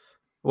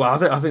 Well, I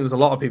think there's a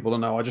lot of people that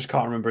know. I just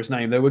can't remember his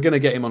name. They were going to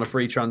get him on a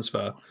free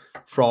transfer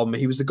from.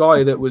 He was the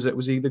guy that was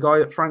he the guy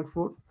at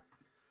Frankfurt?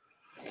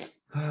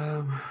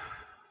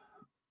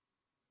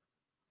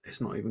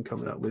 It's not even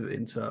coming up with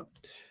Inter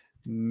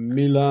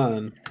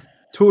Milan.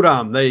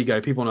 Thuram. There you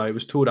go. People know it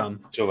was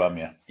Thuram. Thuram,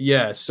 yeah.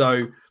 Yeah.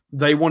 So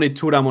they wanted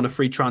Thuram on a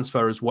free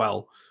transfer as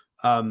well.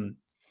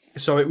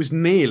 So it was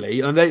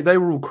nearly, and they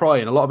were all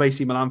crying. A lot of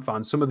AC Milan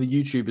fans, some of the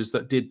YouTubers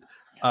that did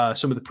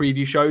some of the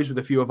preview shows with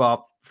a few of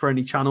our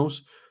friendly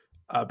channels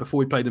before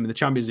we played them in the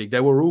Champions League, they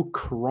were all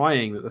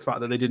crying at the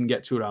fact that they didn't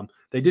get Thuram.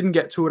 They didn't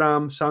get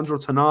Thuram. Sandro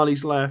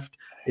Tonali's left.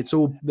 It's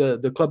all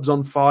the club's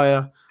on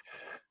fire.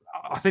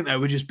 I think they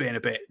were just being a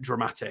bit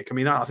dramatic. I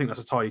mean, I think that's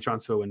a tidy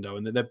transfer window,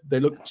 and they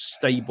look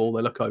stable.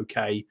 They look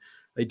okay.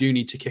 They do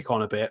need to kick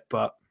on a bit,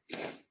 but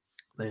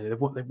they've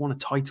won a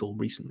title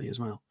recently as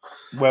well.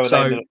 Where are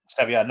they in the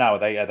Serie A now? Are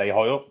they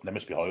high up? They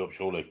must be high up,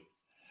 surely.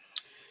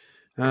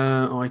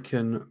 I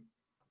can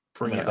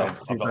bring it up.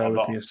 Bear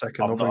with me a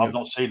second. I've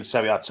not seen the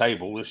Serie A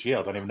table this year.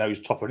 I don't even know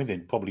who's top or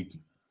anything. Probably.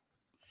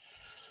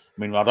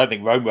 I mean, I don't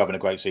think Rome were having a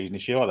great season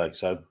this year, are they?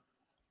 So,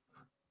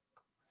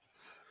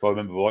 if I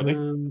remember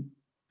rightly.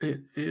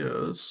 It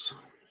is.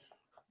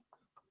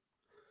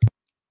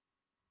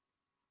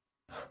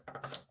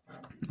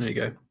 There you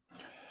go.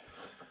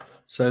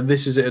 So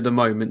this is it at the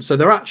moment. So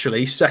they're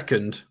actually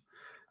second.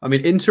 I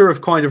mean, Inter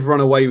have kind of run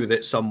away with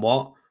it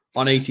somewhat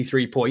on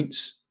 83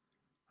 points,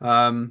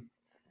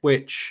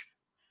 which,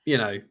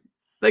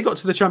 they got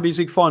to the Champions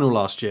League final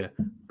last year.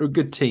 They're a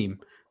good team.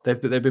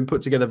 They've been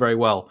put together very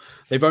well.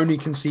 They've only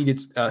conceded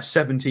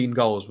 17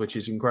 goals, which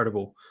is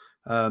incredible.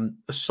 A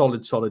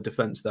solid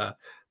defense there.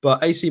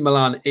 But AC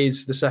Milan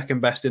is the second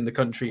best in the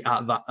country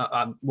at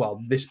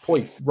this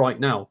point right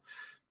now.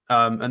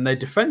 And their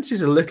defense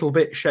is a little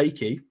bit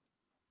shaky.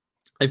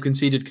 They've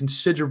conceded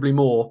considerably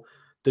more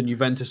than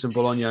Juventus and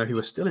Bologna, who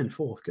are still in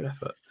fourth. Good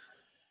effort.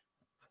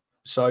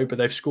 But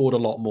they've scored a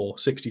lot more,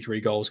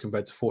 63 goals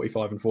compared to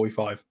 45 and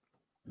 45.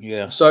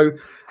 Yeah. So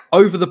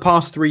over the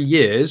past 3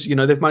 years,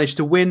 they've managed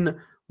to win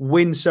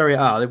Serie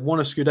A. They've won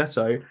a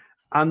Scudetto,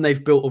 and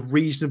they've built a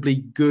reasonably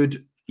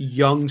good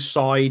young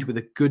side with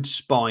a good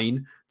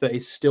spine that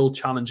is still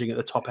challenging at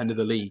the top end of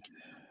the league.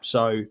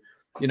 So,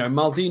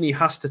 Maldini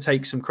has to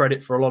take some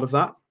credit for a lot of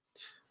that,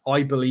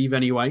 I believe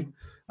anyway.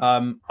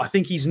 I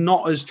think he's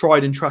not as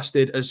tried and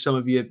trusted as some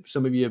of your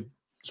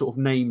sort of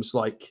names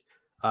like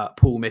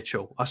Paul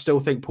Mitchell. I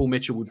still think Paul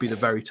Mitchell would be the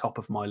very top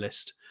of my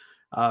list.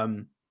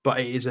 But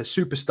it is a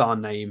superstar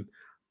name.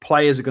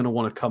 Players are going to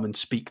want to come and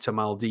speak to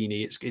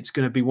Maldini. It's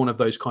going to be one of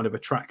those kind of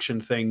attraction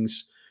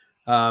things.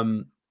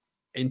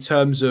 In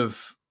terms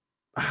of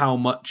how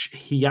much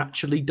he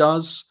actually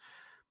does,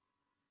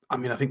 I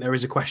mean, I think there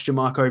is a question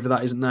mark over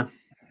that, isn't there?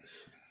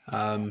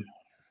 I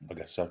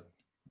guess so.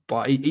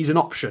 But he's an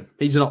option.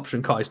 He's an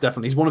option, Kais,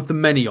 definitely. He's one of the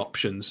many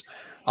options.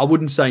 I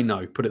wouldn't say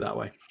no, put it that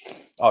way.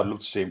 I'd love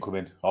to see him come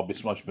in. I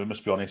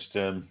must be honest.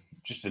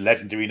 Just a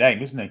legendary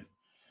name, isn't he?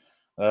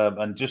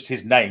 And just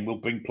his name will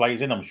bring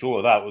players in. I'm sure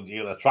of that.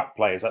 He'll attract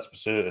players, that's for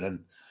certain. And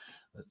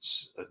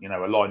it's,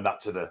 align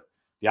that to the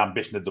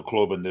ambition of the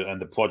club and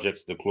the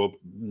projects of the club.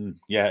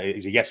 Yeah, it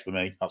is a yes for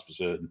me, that's for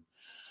certain.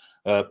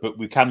 But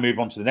we can move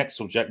on to the next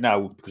subject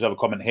now, because I have a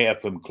comment here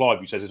from Clive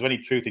who says, is there any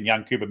truth in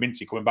Yankuba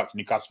Minteh coming back to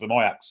Newcastle from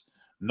Ajax?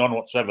 None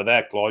whatsoever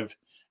there, Clive.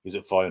 Is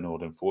at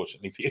Feyenoord,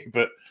 unfortunately for you.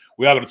 But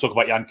we are going to talk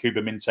about Yankuba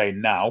Minteh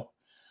now.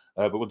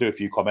 But we'll do a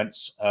few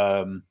comments.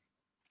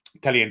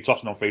 Kelly and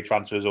tossing on free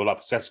transfers, all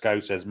up for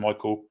Sesko, says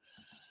Michael.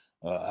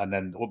 And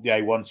then up the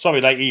A1. Sorry,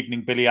 late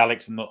evening, Billy,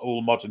 Alex, and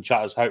all mods and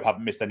chatters. Hope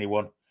haven't missed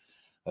anyone.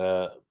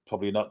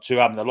 Probably not.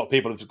 2am. A lot of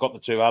people have got the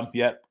 2am.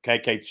 Yep.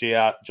 KK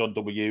Chia, John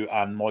W,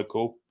 and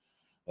Michael.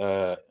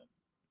 Got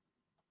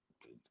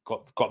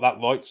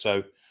that right.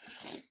 So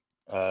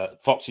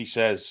Foxy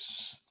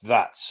says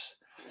that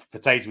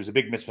Fatese was a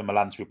big miss for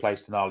Milan to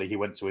replace Tonali. He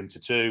went to Inter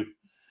too.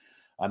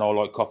 And I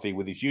like coffee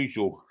with his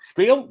usual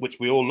spiel, which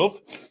we all love.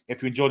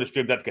 If you enjoy the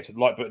stream, don't forget to hit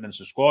the like button and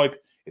subscribe.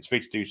 It's free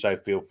to do so.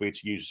 Feel free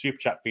to use the super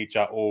chat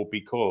feature or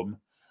become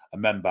a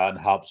member and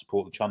help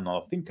support the channel.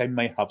 I think I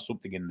may have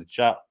something in the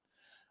chat.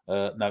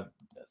 No,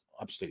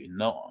 absolutely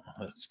not.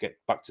 Let's get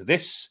back to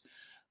this.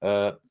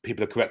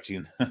 People are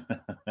correcting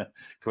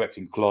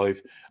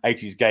Clive.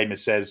 80s Gamer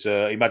says,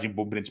 imagine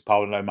bumping into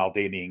Paulo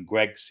Maldini and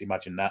Greg's.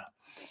 Imagine that.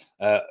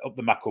 Up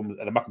the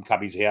Mackham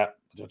cabbies here.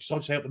 Did I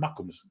just say up the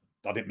Mackhams?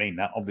 I didn't mean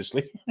that,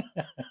 obviously.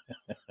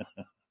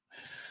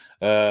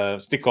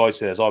 Stick Eye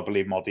says, I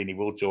believe Maldini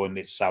will join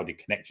this Saudi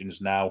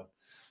connections now.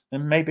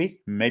 And maybe.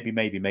 Villa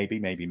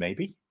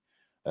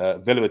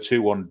are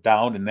 2-1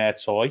 down in their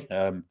tie.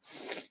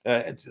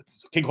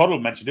 King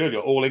Hoddle mentioned earlier,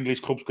 all English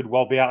clubs could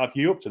well be out of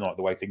Europe tonight,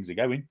 the way things are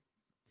going.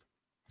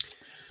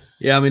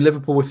 Yeah, I mean,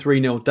 Liverpool were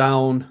 3-0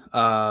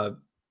 down.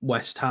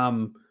 West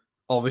Ham,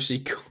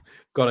 obviously,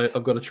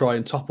 I've got to try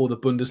and topple the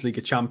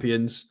Bundesliga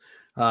champions.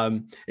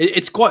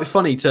 It's quite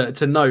funny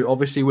to note,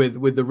 obviously,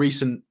 with the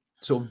recent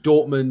sort of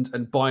Dortmund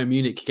and Bayern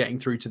Munich getting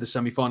through to the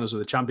semi-finals of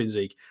the Champions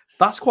League.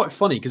 That's quite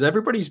funny because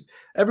everybody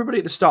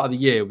at the start of the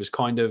year was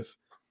kind of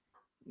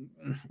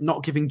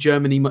not giving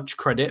Germany much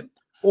credit,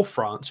 or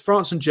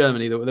France and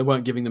Germany, they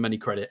weren't giving them any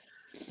credit.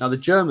 Now the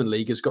German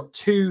league has got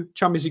 2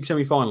 Champions League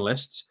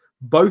semi-finalists.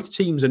 Both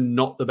teams are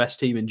not the best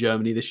team in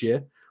Germany this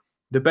year.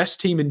 The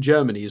best team in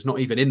Germany is not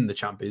even in the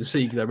Champions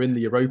League. They're in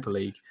the Europa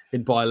League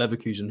in Bayer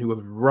Leverkusen, who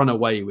have run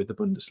away with the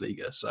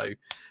Bundesliga. So,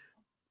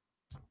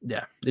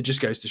 yeah, it just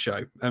goes to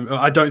show.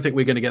 I don't think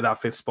we're going to get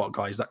that 5th spot,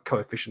 guys. That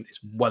coefficient is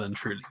well and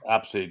truly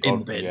absolutely in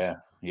gone. the bin.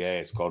 Yeah,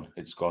 it's gone.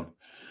 It's gone.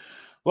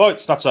 Right,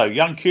 that's so.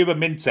 Yankuba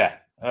Minteh.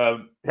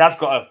 He has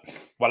got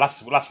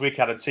last week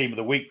he had a Team of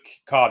the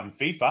Week card in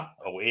FIFA,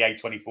 or EA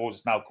 24 as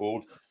it's now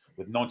called,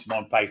 with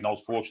 99 pace, and I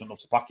was fortunate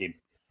enough to pack him.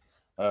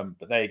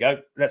 But there you go.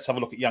 Let's have a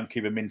look at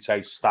Yankuba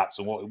Minteh's stats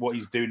and what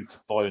he's doing for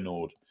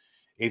Feyenoord.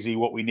 Is he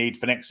what we need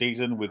for next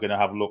season? We're going to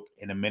have a look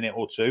in a minute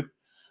or two.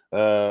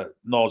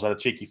 Niles had a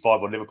cheeky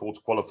 5 on Liverpool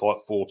to qualify at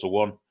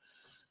 4-1.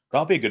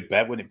 That'll be a good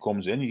bet when it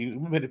comes in. You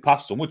wouldn't hit it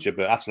past them, would you?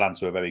 But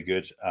Atalanta are very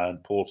good.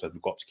 And Paul said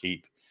we've got to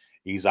keep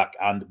Isaac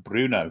and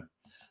Bruno.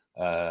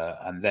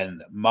 And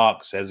then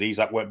Mark says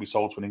Isaac won't be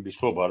sold to an English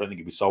club. I don't think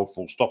he'll be sold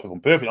full stop, if I'm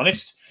perfectly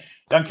honest.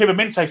 Yankuba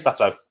Minteh,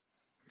 Stato.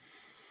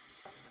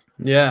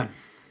 Yeah,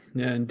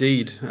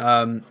 indeed.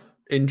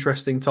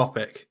 Interesting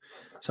topic.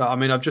 So, I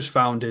mean, I've just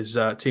found his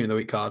Team of the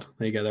Week card.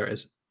 There you go. There it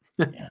is.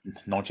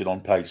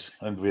 99 pace.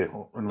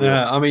 Unreal.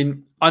 Yeah, I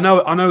mean, I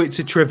know it's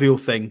a trivial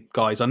thing,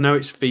 guys. I know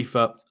it's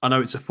FIFA. I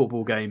know it's a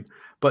football game.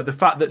 But the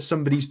fact that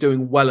somebody's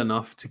doing well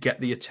enough to get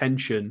the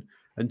attention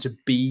and to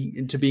be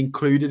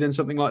included in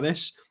something like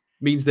this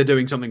means they're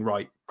doing something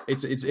right.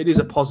 It is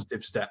a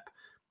positive step.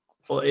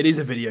 Well, it is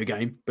a video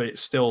game, but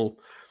it's still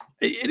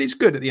it is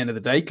good at the end of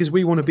the day because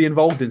we want to be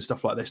involved in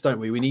stuff like this, don't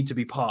we? We need to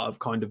be part of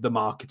kind of the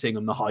marketing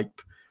and the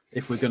hype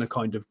if we're going to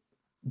kind of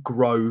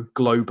grow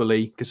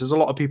globally, because there's a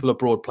lot of people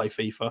abroad play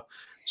FIFA.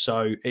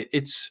 So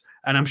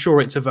and I'm sure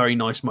it's a very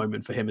nice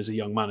moment for him as a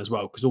young man as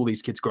well, because all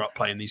these kids grow up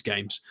playing these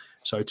games.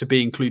 So to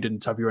be included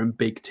and to have your own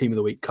big Team of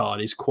the Week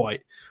card is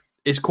quite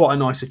a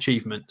nice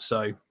achievement.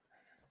 So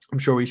I'm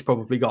sure he's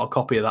probably got a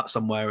copy of that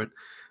somewhere,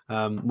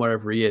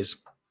 wherever he is.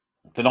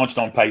 The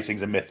 99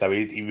 pacing's a myth, though.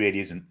 He really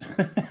isn't.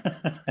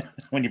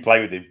 When you play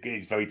with him,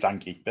 he's very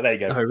tanky. But there you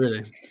go. Oh,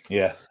 really?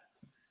 Yeah.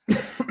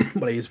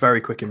 Well, he is very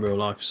quick in real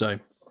life. So,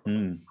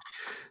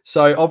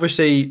 So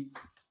obviously,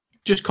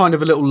 just kind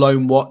of a little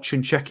loan watch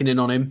and checking in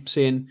on him,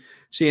 seeing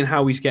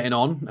how he's getting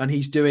on, and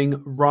he's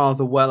doing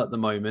rather well at the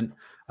moment.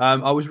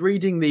 I was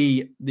reading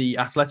the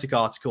Athletic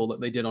article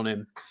that they did on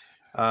him.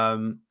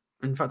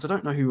 In fact, I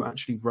don't know who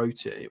actually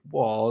wrote it. It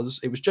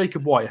was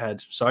Jacob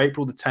Whitehead. So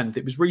April the 10th.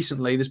 It was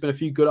recently. There's been a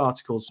few good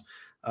articles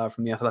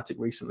from the Athletic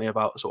recently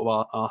about sort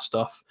of our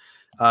stuff.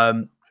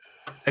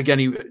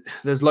 Again,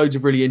 there's loads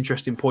of really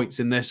interesting points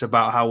in this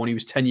about how when he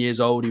was 10 years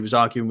old, he was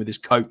arguing with his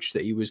coach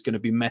that he was going to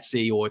be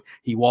Messi, or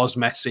he was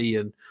Messi,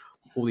 and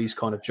all these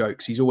kind of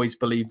jokes. He's always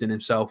believed in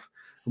himself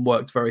and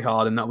worked very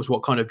hard, and that was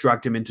what kind of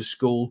dragged him into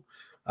school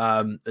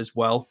as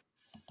well.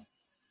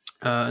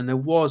 And there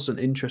was an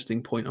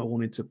interesting point I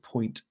wanted to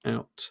point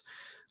out.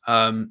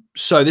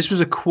 So this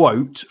was a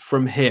quote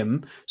from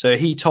him. So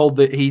he told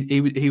that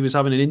he was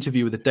having an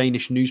interview with a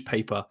Danish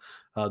newspaper,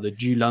 the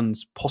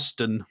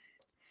Jyllands-Posten,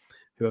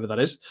 whoever that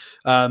is.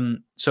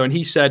 And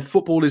he said,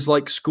 "Football is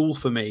like school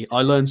for me.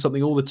 I learn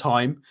something all the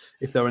time.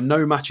 If there are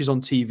no matches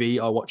on TV,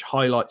 I watch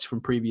highlights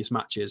from previous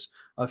matches.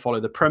 I follow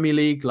the Premier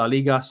League, La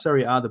Liga,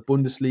 Serie A, the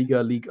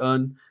Bundesliga, Ligue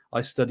 1.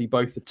 I study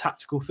both the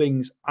tactical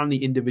things and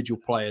the individual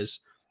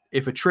players.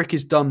 If a trick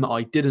is done that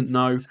I didn't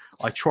know,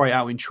 I try it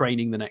out in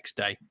training the next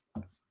day."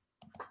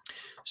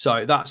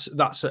 So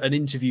that's an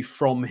interview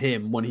from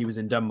him when he was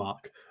in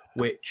Denmark,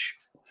 which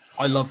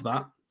I love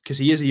that because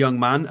he is a young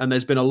man, and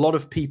there's been a lot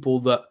of people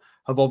that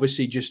have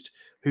obviously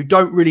who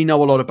don't really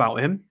know a lot about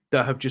him,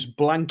 that have just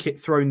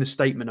blanket thrown the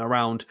statement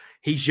around.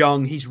 He's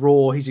young, he's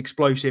raw, he's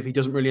explosive, he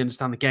doesn't really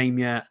understand the game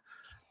yet.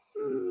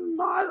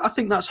 I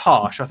think that's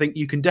harsh. I think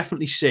you can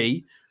definitely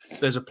see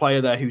there's a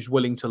player there who's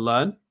willing to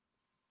learn.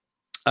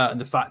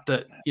 And the fact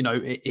that,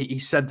 he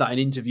said that in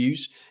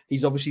interviews,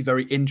 he's obviously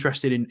very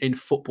interested in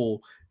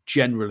football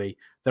generally.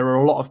 There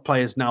are a lot of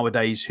players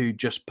nowadays who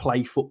just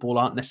play football,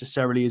 aren't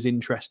necessarily as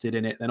interested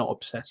in it. They're not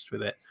obsessed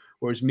with it.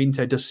 Whereas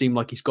Minteh does seem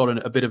like he's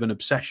got a bit of an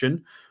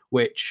obsession,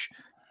 which,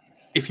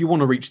 if you want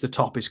to reach the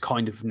top, is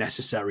kind of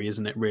necessary,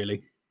 isn't it,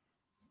 really?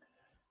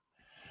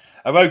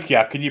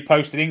 Arokia, can you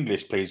post in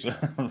English, please?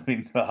 I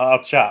mean,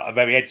 our chat are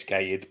very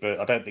educated, but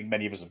I don't think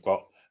many of us have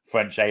got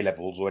French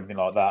A-levels or anything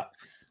like that.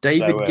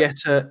 David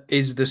Guetta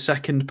is the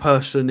second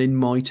person in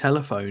my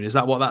telephone. Is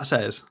that what that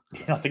says?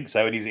 I think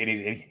so. And he's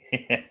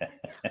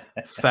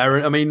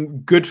fair. I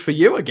mean, good for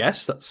you, I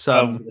guess. That's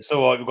it's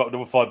all right. We've got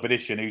another five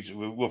Benitian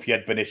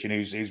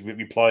who's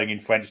replying in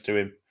French to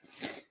him,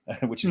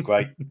 which is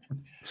great.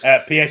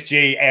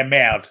 PSG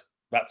emmerde.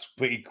 That's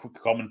pretty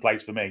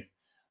commonplace for me.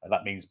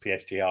 That means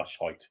PSG are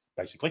shite,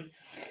 basically.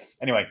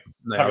 Anyway,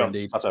 carry on.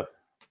 Indeed.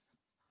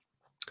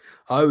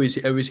 Oh, is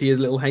he his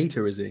little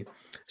hater? Is he?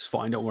 It's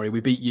fine. Don't worry.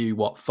 We beat you.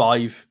 What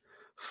 5-2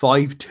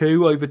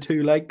 over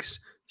 2 legs.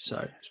 So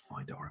it's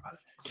fine. Don't worry about it.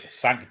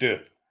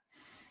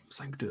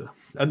 5-2.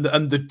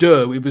 And the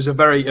deux. It was a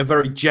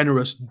very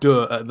generous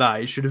deux at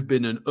that. It should have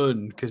been an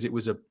un because it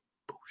was a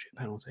bullshit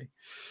penalty.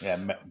 Yeah,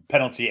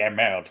 penalty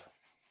emmerde.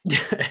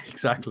 Yeah,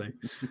 exactly.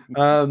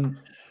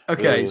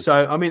 Okay, so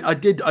I mean, I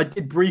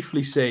did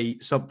briefly see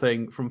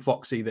something from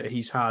Foxy that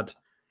he's had.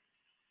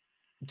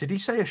 Did he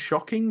say a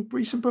shocking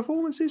recent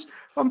performances?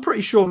 I'm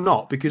pretty sure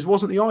not, because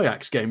wasn't the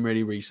Ajax game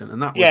really recent?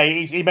 And that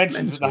was he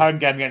mentioned that the home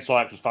game against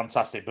Ajax was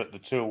fantastic, but the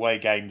 2 away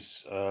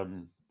games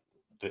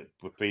that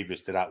were previous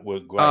to that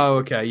weren't great. Oh,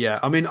 okay, yeah.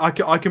 I mean, I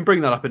can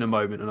bring that up in a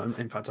moment, and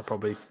in fact,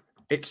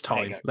 it's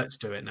time. Let's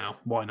do it now.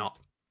 Why not?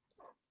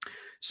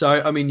 So,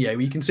 I mean, yeah,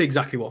 you can see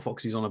exactly what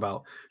Foxy's on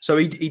about. So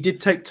he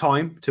did take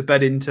time to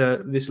bed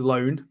into this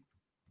loan.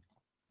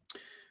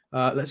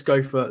 Let's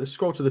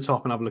scroll to the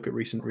top and have a look at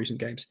recent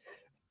games.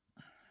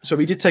 So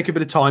he did take a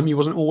bit of time. He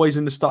wasn't always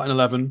in the starting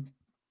 11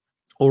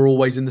 or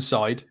always in the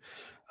side.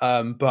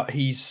 But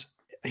he's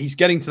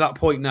getting to that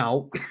point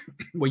now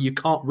where you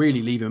can't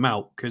really leave him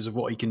out because of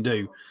what he can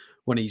do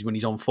when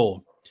he's on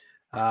form.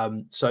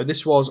 So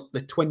this was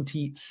the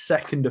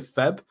 22nd of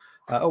Feb.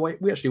 Oh,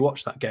 wait, we actually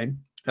watched that game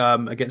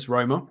against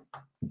Roma.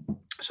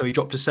 So he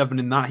dropped a 7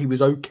 in that. He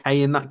was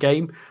okay in that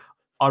game.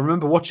 I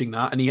remember watching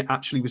that, and he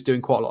actually was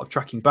doing quite a lot of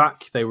tracking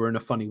back. They were in a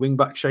funny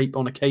wing-back shape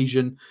on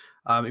occasion.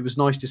 It was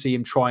nice to see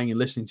him trying and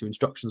listening to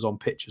instructions on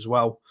pitch as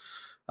well.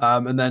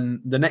 And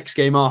then the next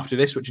game after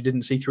this, which I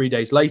didn't see 3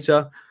 days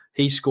later,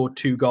 he scored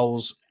 2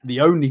 goals, the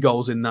only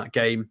goals in that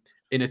game,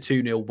 in a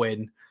 2-0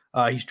 win.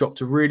 He's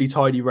dropped a really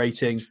tidy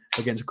rating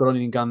against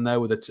Groningen there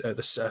with a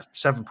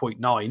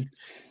 7.9.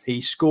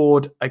 He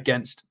scored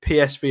against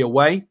PSV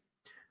away.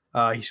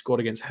 He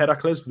scored against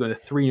Heracles with a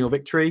 3-0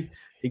 victory.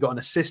 He got an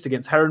assist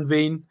against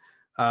Heerenveen.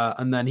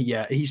 And then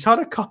he's had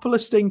a couple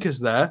of stinkers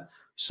there.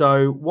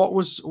 So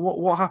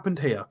what happened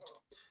here?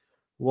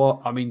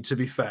 Well, I mean, to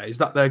be fair, is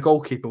that their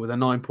goalkeeper with a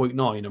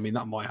 9.9? I mean,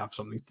 that might have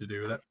something to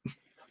do with it.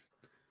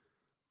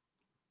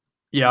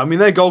 Yeah, I mean,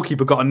 their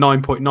goalkeeper got a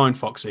 9.9,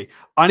 Foxy.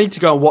 I need to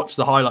go and watch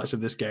the highlights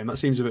of this game. That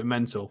seems a bit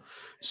mental.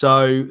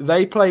 So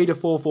they played a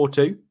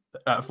 4-4-2.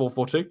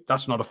 4-4-2.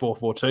 That's not a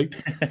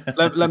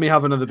 4-4-2. let me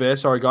have another beer.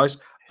 Sorry, guys.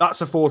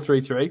 That's a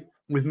 4-3-3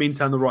 with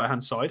Minteh on the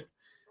right-hand side.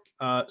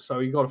 So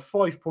he got a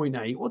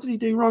 5.8. What did he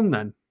do wrong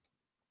then?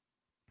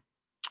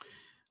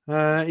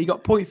 He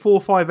got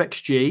 0.45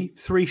 XG,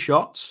 3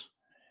 shots.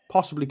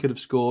 Possibly could have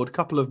scored. A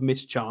couple of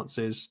missed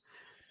chances.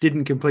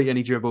 Didn't complete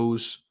any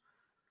dribbles.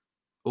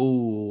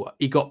 Oh,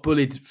 he got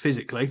bullied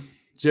physically.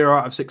 0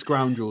 out of 6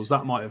 ground duels.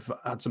 That might have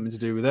had something to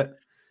do with it.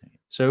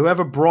 So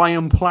whoever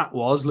Brian Platt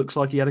was, looks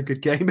like he had a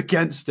good game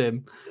against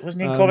him. Wasn't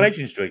he in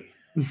Coronation Street?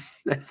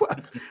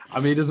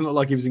 I mean, it doesn't look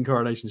like he was in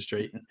Coronation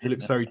Street. He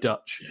looks very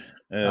Dutch.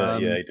 Yeah,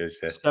 he does.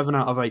 Yeah. 7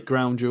 out of 8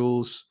 ground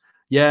duels.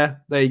 Yeah,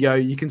 there you go.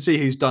 You can see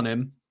who's done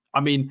him. I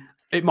mean,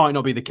 it might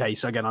not be the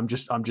case. Again, I'm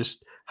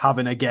just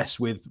having a guess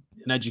with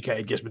an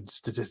educated guess with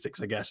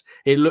statistics, I guess.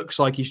 It looks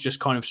like he's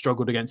just kind of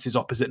struggled against his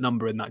opposite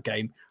number in that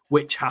game,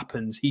 which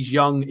happens. He's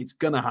young. It's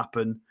going to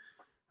happen.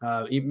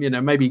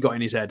 Maybe he got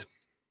in his head.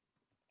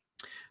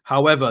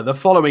 However, the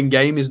following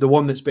game is the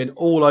one that's been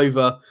all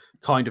over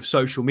kind of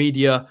social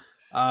media.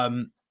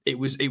 It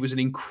was an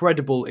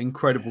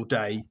incredible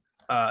day.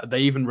 They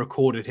even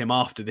recorded him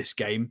after this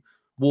game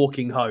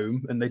walking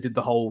home, and they did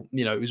the whole,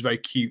 it was very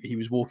cute. He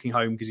was walking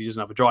home because he doesn't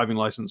have a driving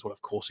license. Well,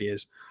 of course he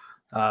is.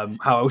 How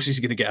else is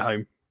he going to get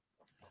home?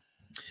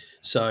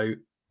 So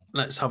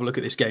let's have a look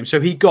at this game.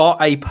 So he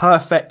got a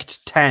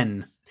perfect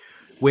 10,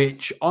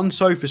 which on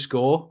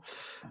SofaScore,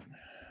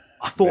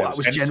 I thought that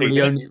was generally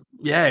only,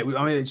 I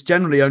mean, it's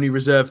generally only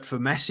reserved for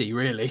Messi,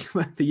 really.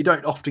 You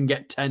don't often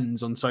get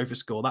 10s on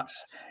SofaScore.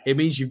 It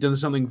means you've done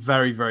something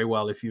very, very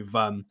well if you've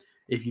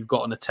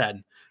gotten a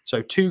 10.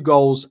 So 2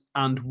 goals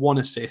and 1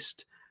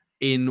 assist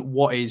in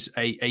what is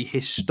a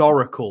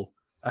historical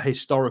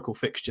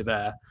fixture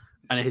there,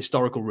 and a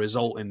historical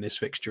result in this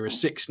fixture. A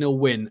 6-0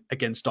 win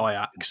against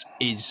Ajax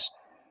is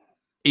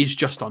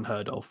just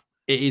unheard of.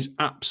 It is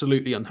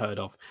absolutely unheard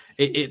of.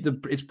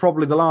 It's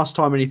probably the last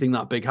time anything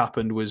that big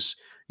happened was,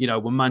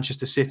 when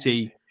Manchester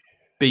City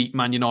beat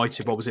Man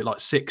United. What was it, like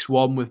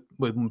 6-1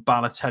 when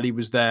Balotelli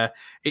was there?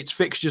 It's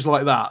fixtures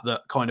like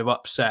that kind of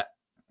upset,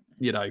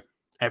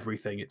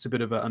 everything. It's a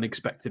bit of an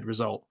unexpected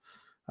result.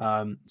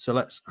 So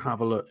let's have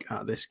a look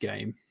at this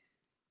game.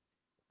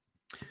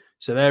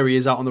 So there he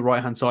is out on the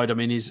right-hand side. I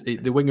mean,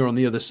 the winger on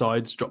the other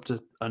side's dropped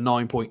a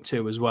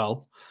 9.2 as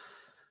well.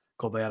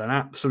 God, they had an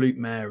absolute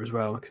mare as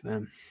well. Look at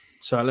them.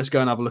 So let's go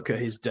and have a look at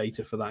his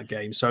data for that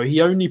game. So he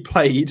only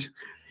played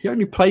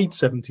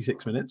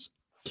 76 minutes.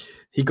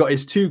 He got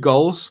his 2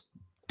 goals,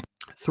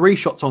 3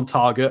 shots on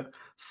target,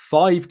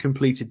 5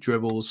 completed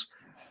dribbles,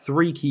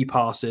 3 key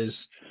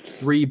passes,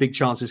 3 big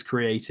chances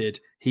created.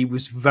 He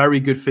was very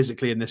good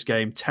physically in this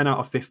game. 10 out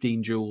of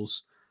 15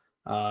 duels.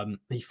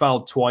 He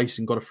fouled twice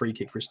and got a free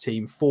kick for his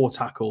team. 4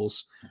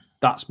 tackles.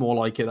 That's more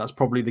like it. That's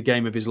probably the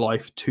game of his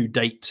life to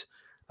date.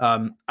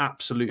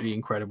 Absolutely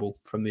incredible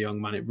from the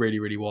young man. It really,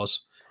 really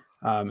was.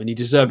 And he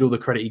deserved all the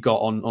credit he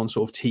got on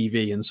sort of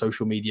TV and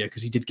social media,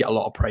 because he did get a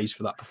lot of praise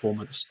for that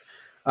performance.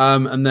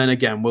 And then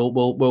again,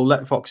 we'll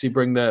let Foxy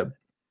bring the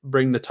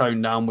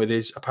tone down with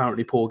his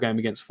apparently poor game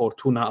against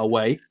Fortuna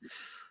away.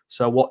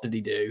 So what did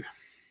he do?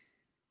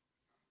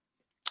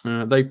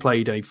 They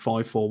played a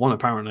 5-4-1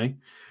 apparently.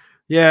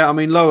 Yeah, I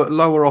mean,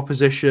 lower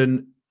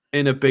opposition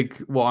in a big,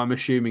 what I'm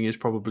assuming is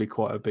probably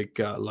quite a big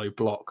low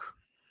block.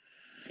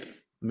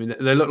 I mean,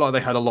 they look like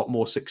they had a lot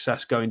more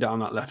success going down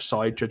that left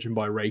side, judging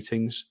by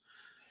ratings.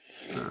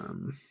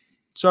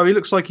 So he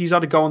looks like he's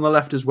had a go on the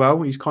left as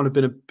well. He's kind of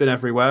been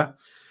everywhere.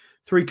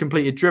 3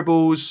 completed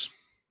dribbles,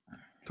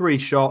 3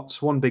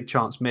 shots, 1 big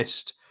chance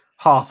missed,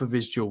 half of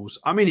his duels.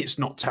 I mean, it's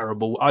not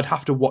terrible. I'd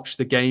have to watch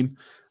the game,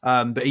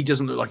 but he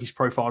doesn't look like he's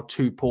profiled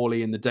too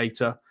poorly in the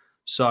data.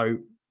 So,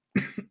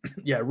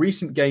 yeah,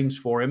 recent games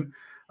for him.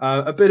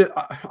 A bit of,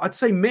 I'd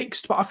say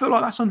mixed, but I feel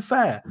like that's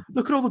unfair.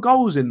 Look at all the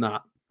goals in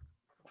that.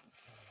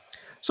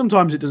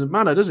 Sometimes it doesn't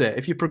matter, does it?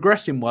 If you're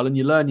progressing well and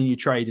you're learning your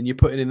trade and you're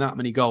putting in that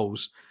many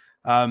goals,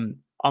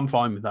 I'm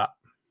fine with that.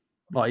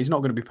 Like, he's not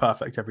going to be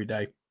perfect every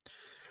day.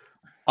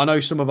 I know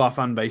some of our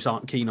fan base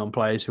aren't keen on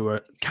players who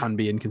can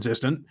be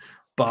inconsistent,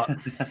 but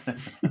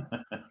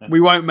we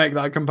won't make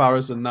that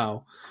comparison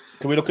now.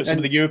 Can we look at some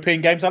of the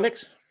European games,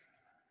 Alex?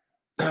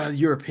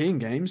 European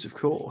games, of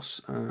course.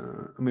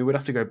 I mean, we'd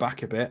have to go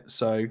back a bit.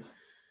 So,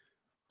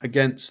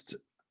 against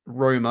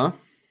Roma,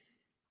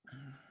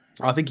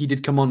 I think he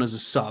did come on as a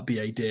sub.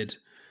 Yeah, he did.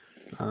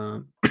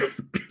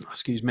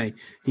 Excuse me.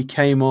 He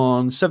came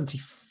on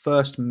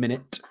 71st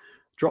minute,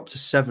 dropped to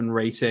 7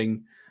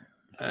 rating.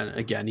 And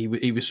again,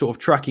 he was sort of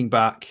tracking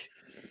back.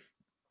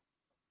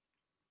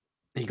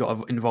 He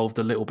got involved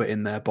a little bit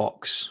in their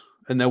box,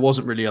 and there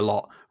wasn't really a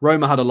lot.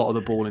 Roma had a lot of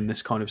the ball in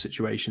this kind of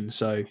situation.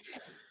 So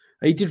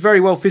he did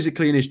very well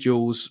physically in his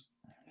duels.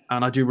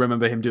 And I do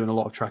remember him doing a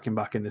lot of tracking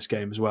back in this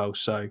game as well.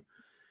 So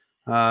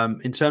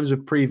in terms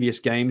of previous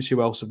games,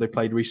 who else have they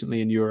played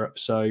recently in Europe?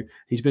 So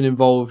he's been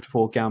involved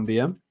for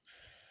Gambia.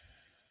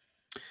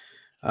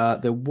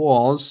 There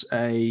was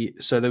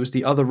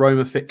the other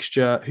Roma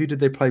fixture. Who did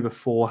they play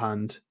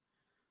beforehand?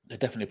 They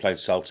definitely played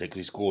Celtic because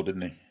he scored,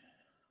 didn't he?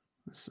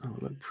 Let's have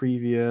a look.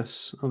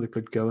 Previous. Oh, they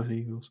played Go Ahead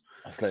Eagles.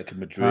 Atletico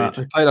Madrid.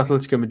 They played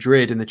Atletico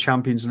Madrid in the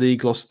Champions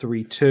League, lost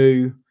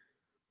 3-2.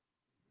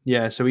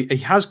 Yeah, so he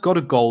has got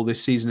a goal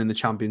this season in the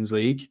Champions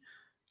League.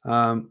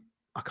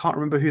 I can't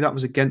remember who that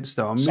was against,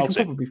 though. I mean, we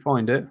can probably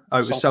find it. Oh,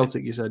 it was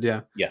Celtic, you said,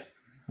 yeah. Yeah.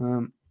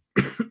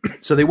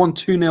 So they won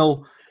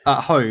 2-0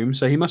 at home.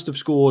 So he must have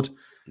scored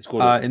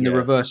in the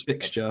reverse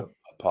fixture.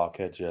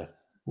 Parkhead, yeah.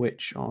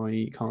 Which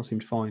I can't seem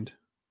to find.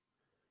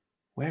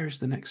 Where is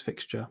the next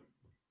fixture?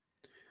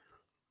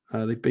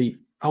 They beat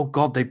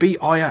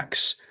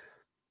Ajax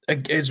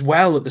as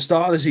well at the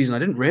start of the season. I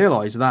didn't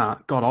realise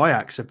that. God,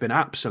 Ajax have been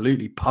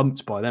absolutely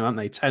pumped by them, haven't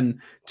they?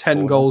 10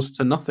 goals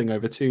to nothing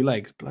over 2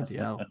 legs. Bloody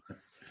hell.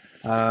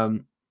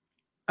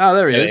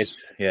 There he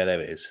is. Yeah, there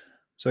it is.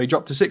 So he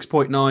dropped to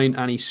 6.9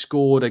 and he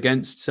scored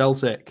against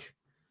Celtic.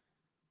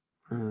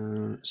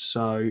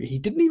 So he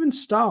didn't even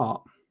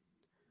start.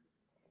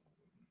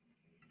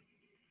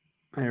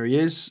 There he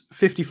is,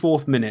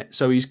 54th minute.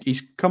 So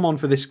he's come on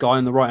for this guy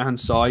on the right-hand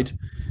side.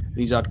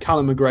 He's had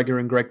Callum McGregor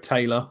and Greg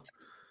Taylor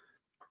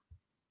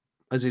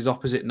as his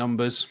opposite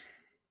numbers.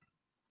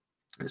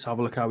 Let's have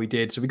a look how he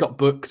did. So we got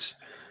booked.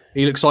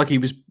 He looks like he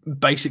was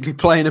basically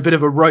playing a bit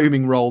of a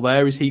roaming role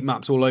there. His heat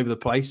maps all over the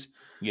place.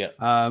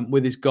 Yeah.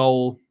 With his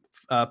goal,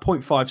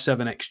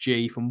 0.57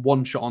 XG from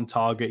one shot on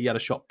target. He had a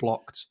shot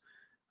blocked,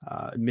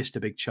 missed a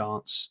big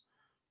chance.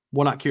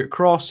 One accurate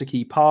cross, a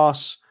key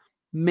pass,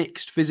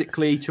 mixed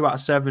physically, 2 out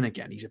of 7.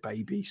 Again, he's a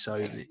baby,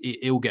 so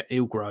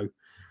he'll grow.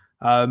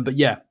 But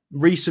yeah,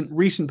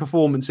 recent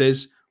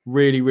performances,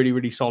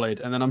 really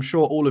solid. And then I'm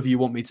sure all of you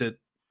want me to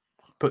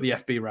put the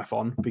FB ref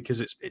on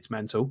because it's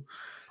mental.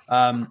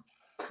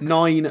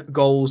 9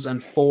 goals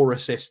and 4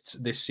 assists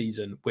this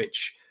season,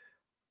 which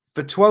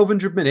for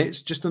 1,200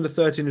 minutes, just under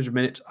 1,300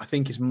 minutes, I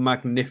think is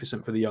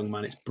magnificent for the young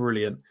man. It's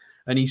brilliant.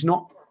 And he's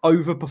not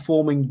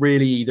overperforming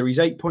really either. He's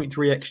 8.3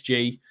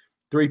 XG,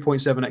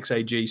 3.7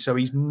 XAG, so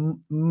he's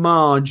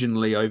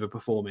marginally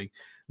overperforming.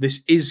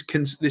 This is,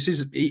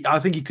 I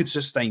think he could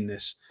sustain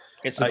this.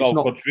 It's a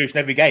goal contribution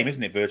every game,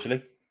 isn't it,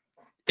 virtually?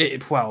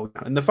 Well,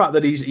 and the fact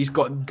that he's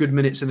got good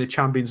minutes in the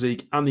Champions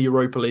League and the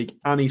Europa League,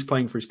 and he's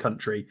playing for his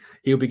country,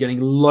 he'll be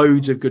getting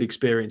loads of good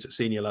experience at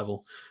senior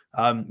level,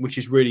 which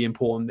is really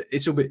important.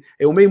 It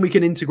will mean we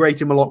can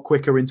integrate him a lot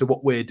quicker into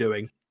what we're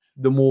doing.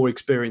 The more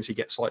experience he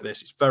gets like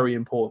this, it's very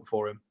important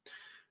for him.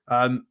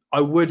 I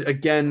would,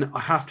 again,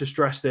 I have to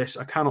stress this.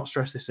 I cannot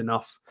stress this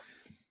enough.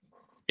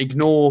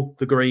 Ignore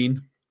the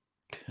green.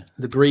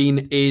 The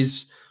green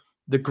is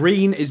the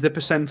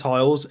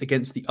percentiles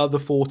against the other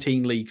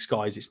 14 leagues,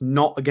 guys. It's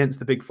not against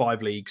the big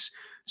 5 leagues.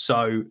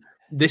 So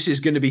this is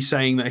going to be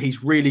saying that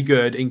he's really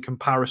good in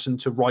comparison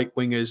to right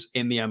wingers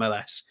in the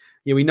MLS.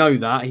 Yeah, we know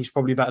that. He's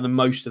probably better than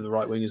most of the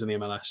right wingers in the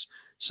MLS.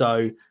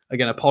 So,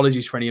 again,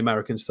 apologies for any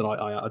Americans tonight.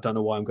 I don't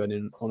know why I'm going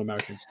in on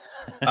Americans.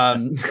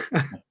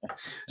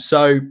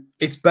 So,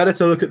 it's better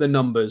to look at the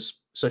numbers.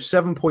 So,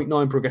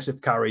 7.9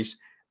 progressive carries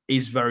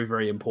is very,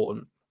 very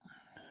important.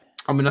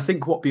 I mean, I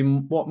think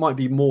what might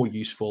be more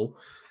useful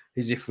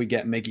is if we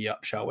get Miggy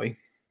up, shall we?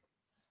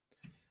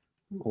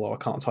 Although I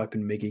can't type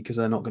in Miggy because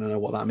they're not going to know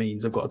what that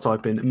means. I've got to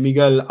type in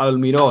Miguel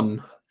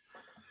Almiron.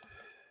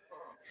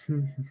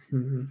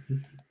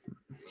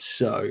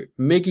 So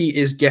Miggy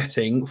is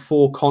getting,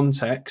 for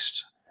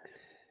context,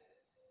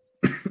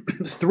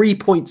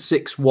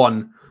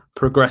 3.61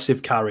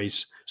 progressive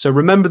carries. So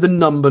remember the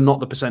number, not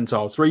the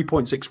percentile.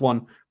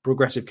 3.61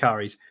 progressive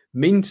carries.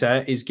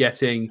 Minteh is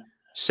getting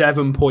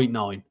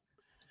 7.9.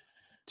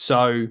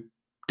 So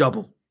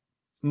double,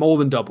 more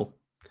than double.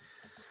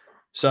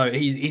 So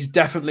he's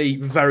definitely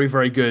very,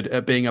 very good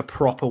at being a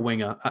proper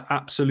winger,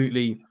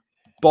 absolutely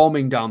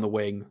bombing down the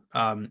wing,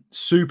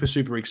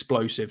 super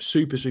explosive,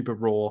 super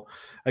raw.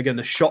 Again,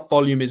 the shot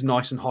volume is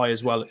nice and high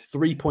as well at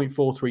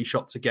 3.43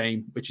 shots a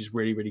game, which is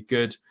really, really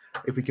good.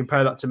 If we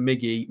compare that to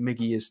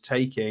Miggy is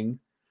taking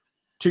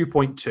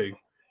 2.2.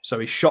 So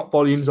his shot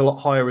volume is a lot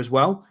higher as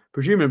well,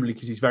 presumably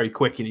because he's very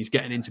quick and he's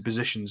getting into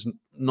positions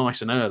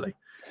nice and early.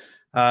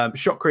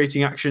 Shot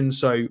creating action,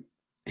 so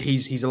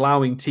he's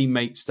allowing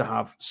teammates to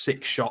have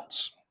 6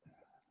 shots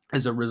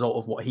as a result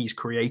of what he's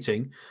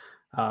creating.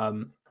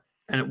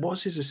 And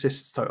what's his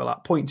assists total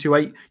at?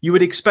 0.28. You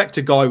would expect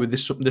a guy with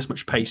this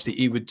much pace that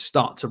he would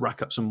start to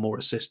rack up some more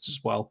assists as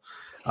well.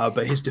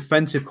 But his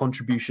defensive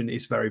contribution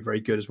is very,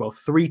 very good as well.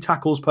 3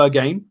 tackles per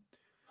game.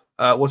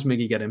 What's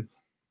Miggy getting?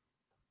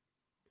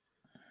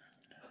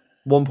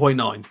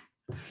 1.9.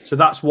 So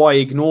that's why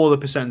ignore the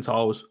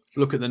percentiles.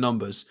 Look at the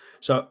numbers.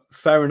 So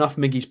fair enough,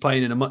 Miggy's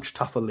playing in a much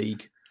tougher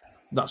league.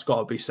 That's got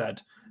to be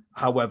said.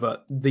 However,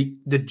 the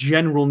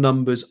general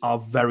numbers are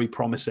very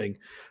promising.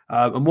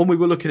 And when we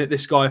were looking at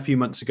this guy a few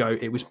months ago,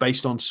 it was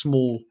based on a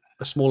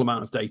small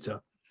amount of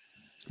data.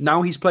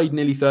 Now he's played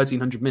nearly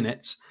 1,300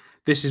 minutes.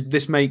 This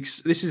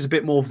is a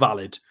bit more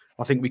valid.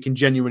 I think we can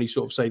genuinely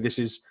sort of say this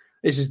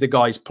is the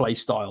guy's play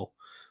style.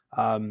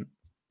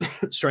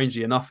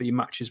 Strangely enough, he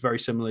matches very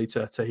similarly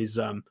to his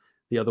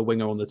the other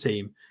winger on the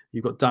team.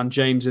 You've got Dan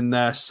James in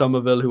there,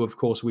 Somerville, who of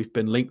course we've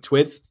been linked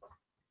with.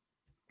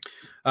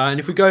 And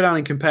if we go down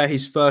and compare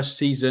his first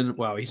season,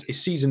 well,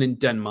 his season in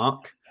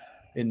Denmark,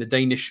 in the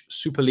Danish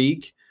Super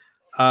League.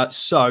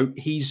 So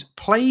he's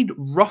played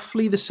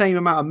roughly the same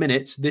amount of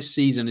minutes this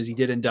season as he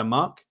did in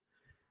Denmark.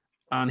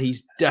 And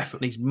he's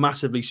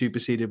massively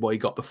superseded what he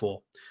got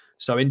before.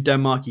 So in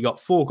Denmark, he got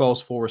 4 goals,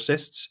 4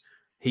 assists.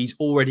 He's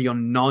already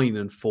on 9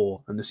 and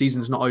 4, and the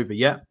season's not over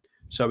yet.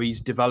 So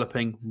he's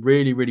developing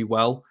really, really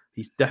well.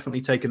 He's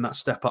definitely taken that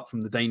step up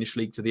from the Danish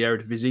league to the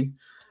Eredivisie.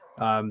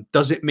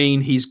 Does it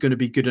mean he's going to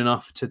be good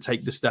enough to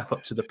take the step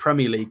up to the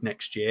Premier League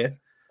next year?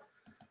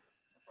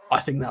 I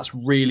think that's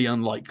really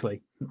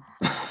unlikely.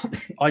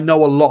 I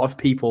know a lot of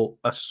people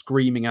are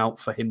screaming out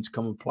for him to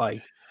come and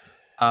play.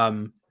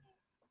 But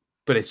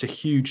it's a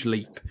huge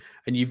leap.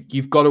 And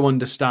you've got to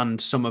understand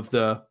some of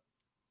the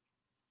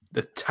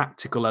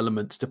tactical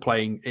elements to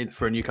playing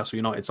for a Newcastle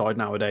United side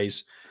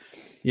nowadays.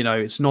 You know,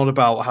 it's not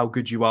about how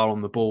good you are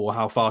on the ball or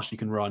how fast you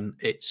can run.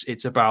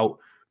 It's about,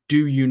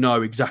 do you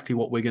know exactly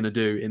what we're going to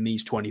do in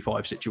these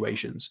 25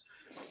 situations?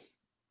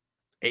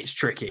 It's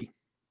tricky.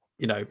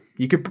 You know,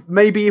 you could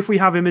maybe if we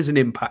have him as an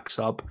impact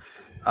sub,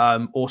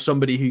 or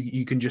somebody who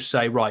you can just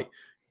say, right,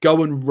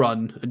 go and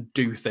run and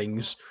do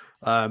things.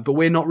 But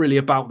we're not really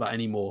about that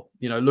anymore.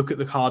 You know, look at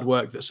the hard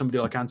work that somebody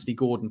like Anthony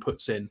Gordon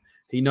puts in.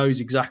 He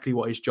knows exactly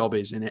what his job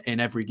is in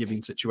every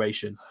given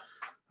situation.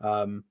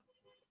 I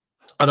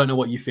don't know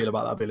what you feel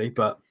about that, Billy,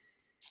 but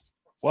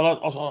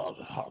well,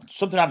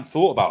 something I hadn't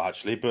thought about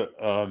actually, but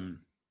Toon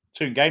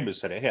Gamers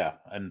said it here,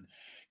 and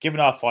given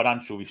our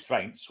financial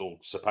restraints or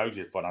supposed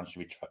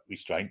financial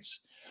restraints,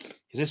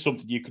 is this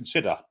something you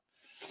consider?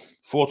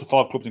 4 to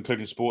 5 clubs,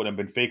 including Sporting and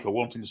Benfica,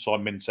 wanting to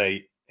sign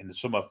Minteh in the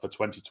summer for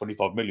 20,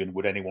 25 million.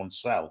 Would anyone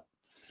sell?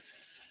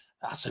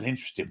 That's an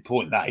interesting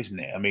point, that, isn't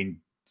it? I mean,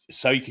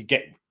 so you could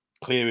get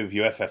clear of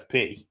your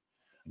FFP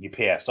and your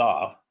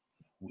PSR.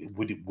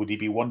 Would he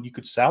be one you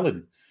could sell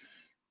and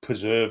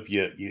preserve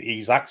your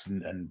Isaacs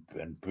and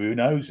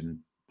Brunos and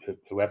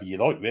whoever you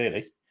like?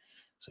 Really,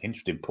 it's an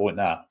interesting point.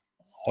 That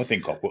I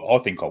think I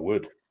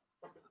would.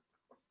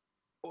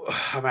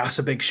 I mean, that's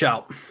a big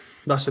shout.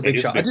 That's a big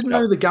shout. I didn't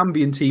know the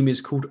Gambian team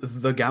is called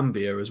the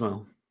Gambia as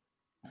well.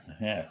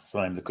 Yeah, it's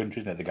the name of the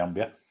country, isn't it? The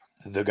Gambia.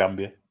 The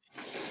Gambia.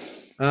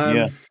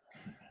 Yeah.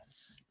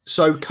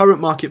 So current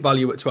market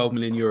value at 12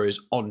 million euros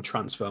on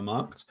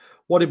Transfermarkt.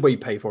 What did we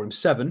pay for him?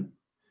 7.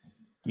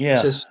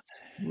 Yeah.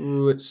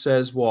 It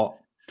says what?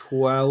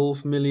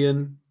 12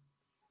 million?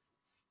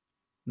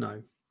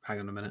 No, hang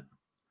on a minute.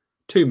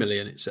 2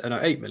 million. It's no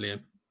 8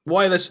 million.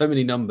 Why are there so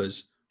many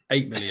numbers?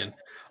 8 million.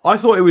 I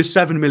thought it was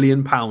 £7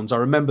 million. I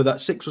remember that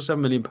 £6 or £7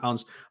 million.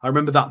 I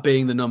remember that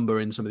being the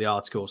number in some of the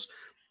articles.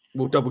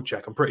 We'll double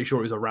check. I'm pretty sure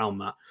it was around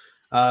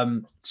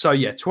that. So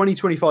yeah,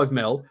 25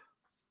 mil.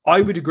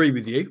 I would agree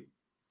with you,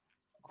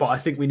 but I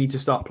think we need to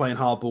start playing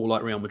hardball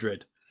like Real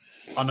Madrid.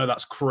 I know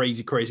that's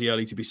crazy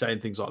early to be saying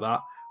things like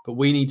that, but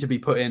we need to be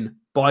putting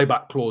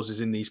buyback clauses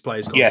in these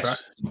players'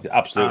 contracts. Yes,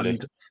 absolutely.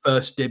 And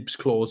first dibs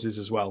clauses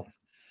as well.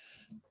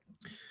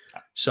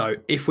 So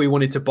if we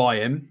wanted to buy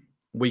him,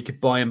 we could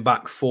buy him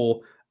back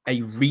for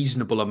a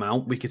reasonable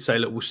amount. We could say,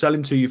 look, we'll sell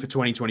him to you for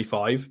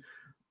 2025.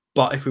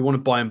 But if we want to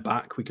buy him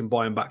back, we can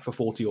buy him back for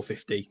 40 or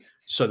 50.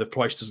 So the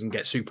price doesn't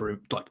get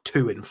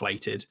too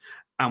inflated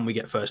and we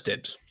get first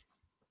dibs.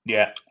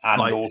 Yeah.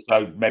 And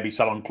also maybe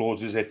sell on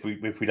clauses if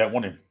we don't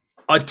want him.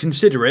 I'd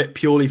consider it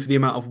purely for the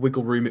amount of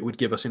wiggle room it would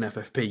give us in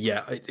FFP.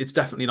 Yeah, it's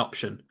definitely an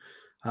option.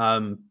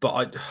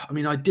 But I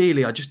mean,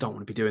 ideally, I just don't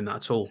want to be doing that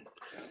at all.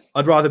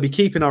 I'd rather be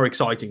keeping our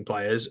exciting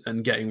players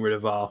and getting rid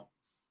of our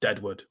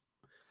deadwood.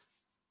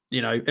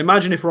 You know,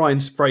 imagine if Ryan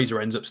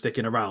Fraser ends up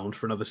sticking around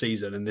for another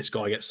season and this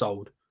guy gets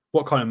sold.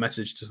 What kind of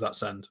message does that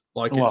send?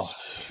 Like,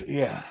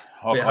 yeah,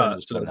 it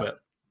hurts a little bit.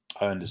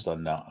 I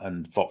understand that.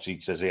 And Foxy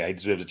says, yeah, he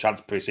deserves a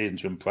chance pre-season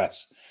to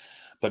impress.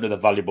 But another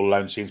valuable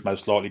loan seems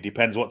most likely.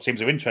 Depends what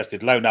teams are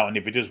interested. Loan out, and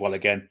if he does well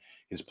again,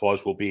 his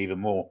price will be even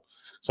more.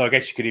 So I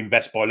guess you could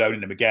invest by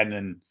loaning him again,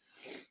 and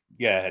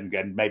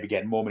maybe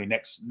getting more money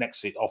next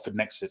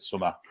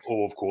summer,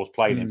 or of course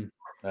playing him.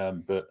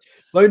 But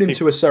loan him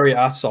to a Serie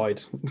A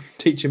side,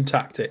 teach him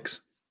tactics.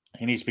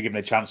 He needs to be given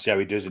a chance to see how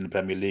he does in the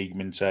Premier League.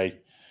 Minteh.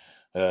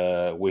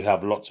 We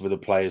have lots of other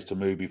players to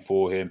move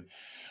before him.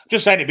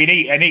 Just saying, it'd be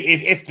neat. And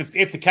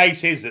if the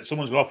case is that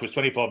someone's going to offer us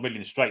 25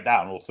 million straight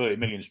down or 30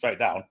 million straight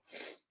down,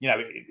 you know,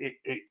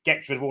 it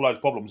gets rid of all those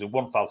problems in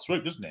one foul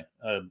swoop, doesn't it?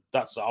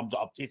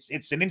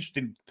 It's an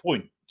interesting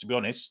point, to be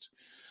honest.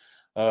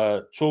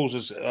 Charles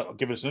has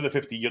given us another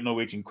 50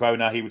 Norwegian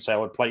krona. He would say I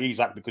would play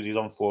Isak because he's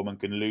on form and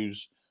can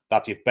lose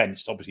that if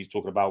benched. Obviously, he's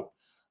talking about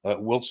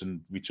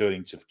Wilson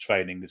returning to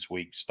training this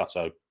week.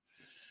 Stato.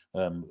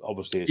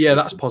 Obviously,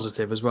 that's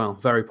positive as well.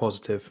 Very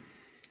positive.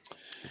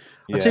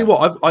 Yeah. I'll tell you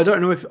what, I don't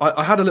know if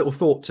I had a little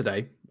thought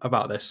today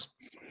about this.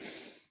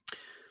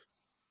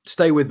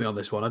 Stay with me on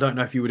this one. I don't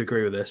know if you would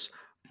agree with this.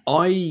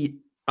 I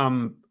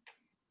am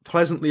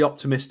pleasantly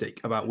optimistic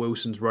about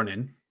Wilson's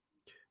running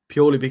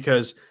purely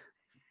because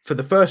for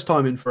the first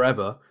time in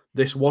forever,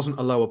 this wasn't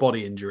a lower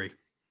body injury.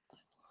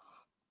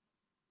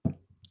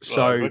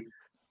 So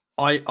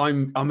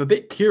I'm a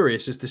bit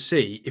curious as to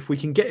see if we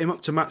can get him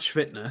up to match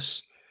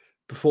fitness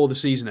before the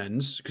season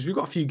ends, because we've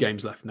got a few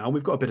games left now.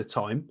 We've got a bit of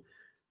time.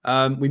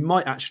 We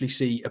might actually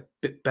see a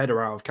bit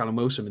better out of Callum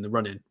Wilson in the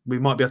running. We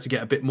might be able to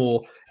get a bit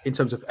more in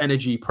terms of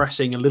energy,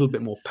 pressing, a little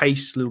bit more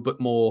pace, a little bit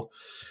more,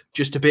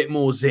 just a bit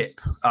more zip,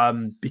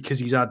 because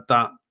he's had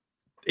that.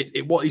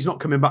 He's not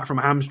coming back from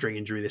a hamstring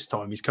injury this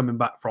time. He's coming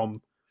back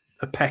from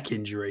a pec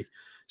injury.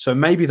 So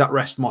maybe that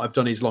rest might have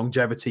done his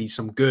longevity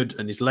some good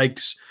and his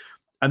legs.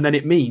 And then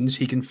it means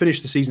he can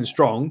finish the season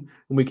strong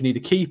and we can either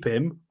keep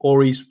him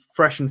or he's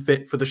fresh and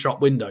fit for the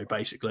shop window,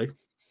 basically.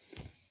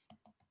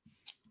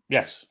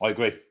 Yes, I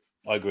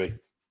agree.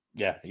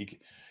 Yeah,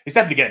 he's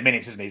definitely getting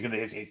minutes, isn't he?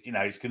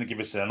 He's going to give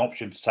us an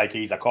option to take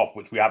Isak off,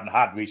 which we haven't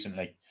had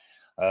recently.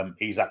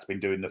 Isak's been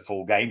doing the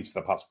full games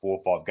for the past 4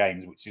 or 5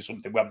 games, which is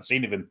something we haven't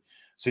seen of him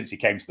since he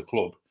came to the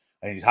club.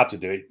 And he's had to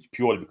do it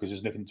purely because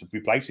there's nothing to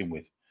replace him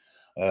with.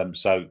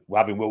 So we're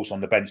having Wilson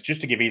on the bench just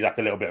to give Isak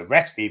a little bit of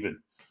rest even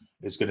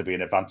is going to be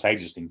an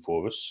advantageous thing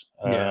for us.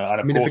 And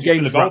of course, he's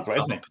going to go for it,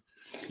 isn't it?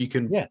 you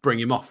can bring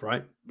him off,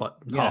 right? Like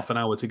half an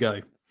hour to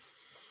go.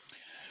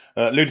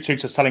 Lunatic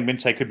says selling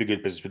Minteh could be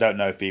good business. We don't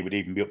know if he would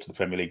even be up to the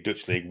Premier League,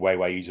 Dutch League,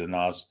 way easier than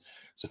ours.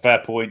 It's a fair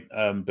point,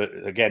 but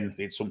again,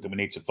 it's something we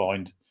need to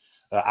find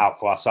out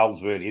for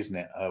ourselves, really, isn't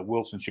it?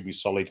 Wilson should be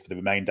solid for the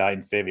remainder.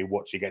 In theory,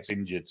 watch he gets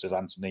injured, says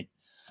Anthony.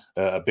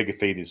 A bigger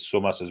fee this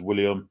summer, says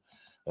William.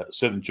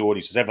 Southern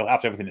Geordie says,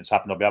 after everything that's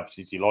happened, I'd be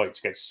absolutely delighted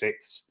to get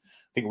sixth.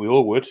 I think we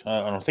all would,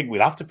 and I think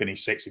we'll have to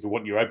finish sixth if we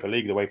want Europa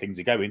League the way things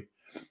are going,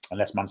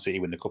 unless Man City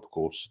win the cup, of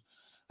course.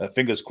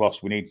 Fingers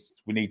crossed. We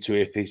need to,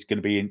 if he's going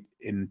to be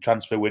in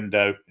transfer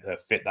window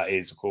fit, that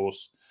is, of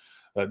course,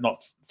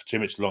 not for too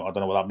much long. I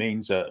don't know what that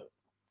means.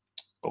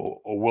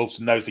 Or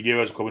Wilson knows the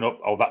Euros are coming up.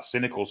 Oh, that's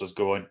cynical, says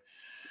going.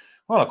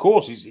 Well, of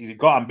course, he's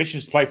got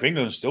ambitions to play for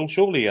England still.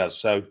 Surely he has.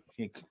 So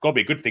it's got to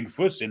be a good thing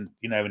for us in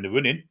the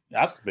running. It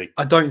has to be.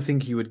 I don't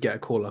think he would get a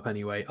call up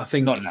anyway. I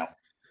think not now.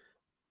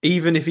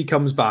 Even if he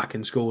comes back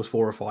and scores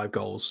 4 or 5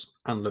 goals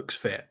and looks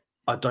fit,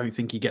 I don't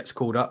think he gets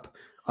called up.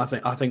 I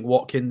think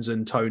Watkins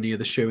and Tony are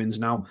the shoo-ins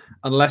now,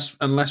 unless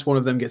one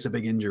of them gets a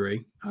big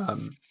injury.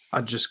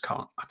 I just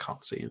can't. I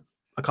can't see him.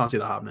 I can't see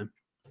that happening.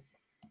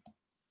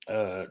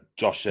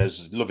 Josh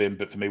says, love him,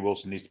 but for me,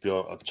 Wilson needs to be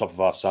at the top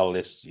of our sell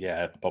list.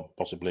 Yeah,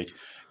 possibly.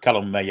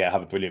 Callum may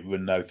have a brilliant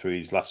run though through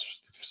his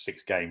last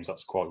 6 games.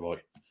 That's quite right.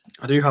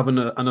 I do have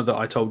another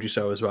I told you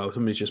so as well.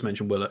 Somebody's just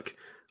mentioned Willock.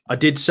 I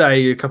did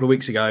say a couple of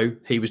weeks ago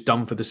he was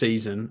done for the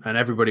season, and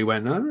everybody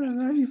went,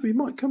 "Oh, he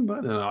might come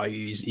back." No,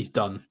 he's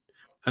done.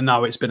 And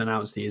now it's been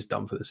announced he is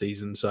done for the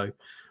season. So,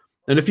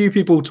 and a few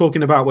people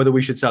talking about whether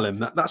we should sell him.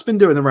 That's been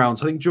doing the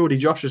rounds. I think Geordie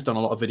Josh has done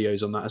a lot of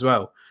videos on that as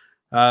well.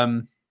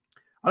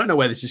 I don't know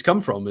where this has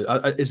come from.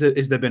 Is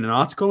there been an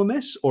article on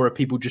this, or are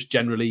people just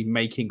generally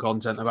making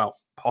content about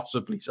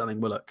possibly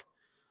selling Willock?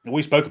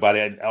 We spoke about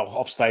it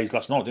off stage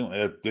last night, didn't we?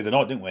 The other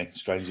night, didn't we?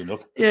 Strangely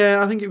enough.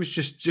 Yeah, I think it was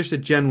just a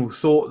general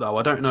thought, though.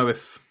 I don't know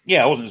if...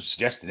 Yeah, I wasn't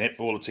suggesting it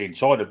for all the team in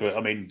China, but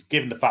I mean,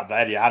 given the fact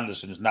that Elliot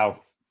Anderson is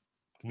now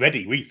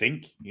ready, we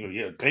think,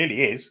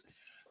 clearly is,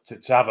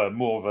 to have a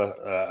more of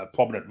a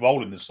prominent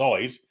role in the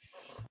side,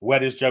 where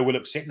does Joe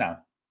Willock sit now?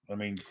 I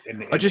mean,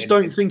 I just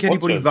don't think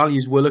anybody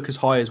values Willock as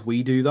high as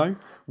we do, though.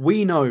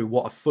 We know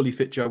what a fully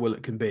fit Joe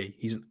Willock can be.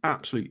 He's an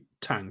absolute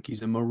tank.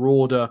 He's a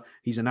marauder.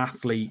 He's an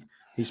athlete.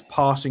 His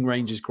passing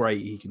range is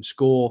great. He can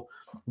score.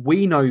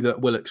 We know that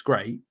Willock's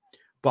great,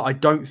 but I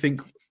don't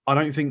think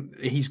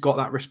he's got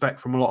that respect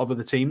from a lot of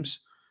other teams.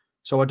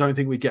 So I don't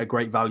think we'd get a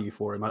great value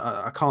for him.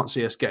 I can't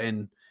see us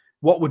getting.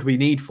 What would we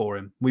need for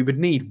him? We would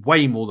need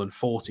way more than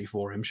 40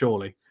 for him,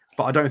 surely.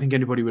 But I don't think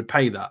anybody would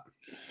pay that.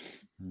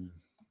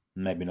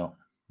 Maybe not.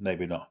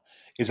 Maybe not.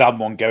 Is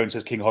Admon going,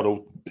 says King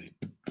Hoddle?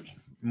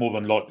 More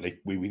than likely,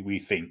 we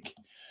think.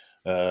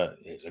 I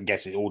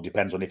guess it all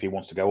depends on if he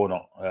wants to go or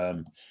not.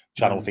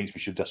 Channel thinks we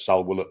should just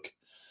sell Willock.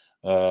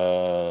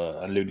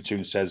 And Looney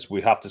Tunes says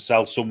we have to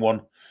sell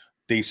someone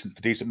decent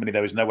for decent money.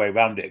 There is no way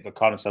around it. I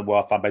can't understand why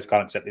our fan base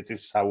can't accept this.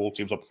 This is how all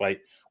teams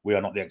operate. We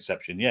are not the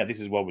exception. Yeah, this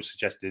is what we're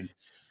suggesting.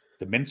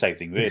 The Minteh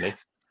thing, really.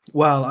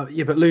 Well,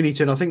 yeah, but Looney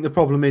Tunes, I think the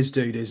problem is,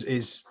 dude,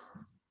 is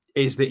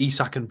the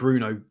Isak and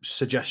Bruno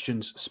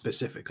suggestions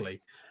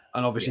specifically.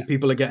 And obviously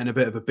people are getting a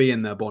bit of a bee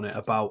in their bonnet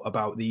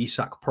about the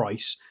Isak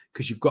price,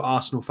 because you've got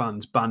Arsenal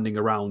fans banding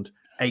around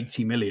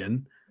 80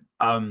 million,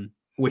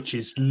 which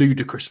is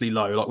ludicrously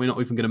low. Like, we're not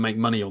even going to make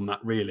money on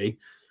that, really.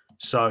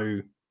 So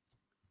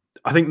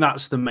I think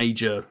that's the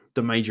major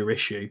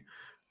issue.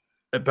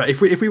 But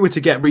if we were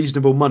to get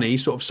reasonable money,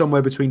 sort of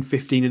somewhere between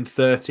 15 and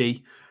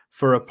 30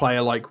 for a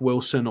player like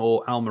Wilson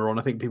or Almiron,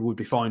 I think people would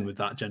be fine with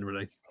that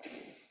generally.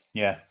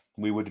 Yeah,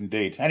 we would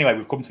indeed. Anyway,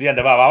 we've come to the end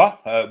of our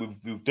hour.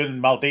 We've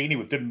done Maldini,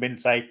 we've done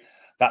Minteh.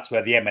 That's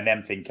where the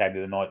M&M thing came the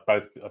other night.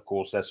 Both, of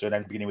course, their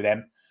surnames beginning with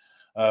M.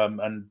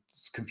 And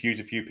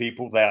confused a few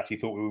people. They actually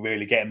thought we were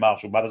really getting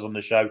Marshall Mathers on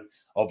the show.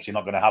 Obviously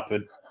not going to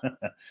happen.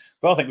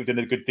 But I think we've done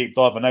a good deep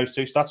dive on those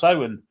two,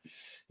 Stato. And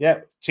yeah,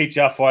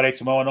 TTR Friday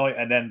tomorrow night.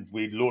 And then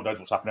Lord knows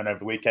what's happening over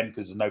the weekend,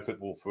 because there's no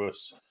football for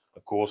us.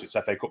 Of course, it's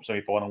FA Cup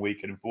semi-final week.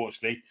 And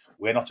unfortunately,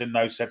 we're not in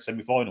those said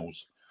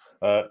semi-finals.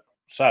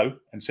 So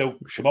until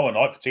tomorrow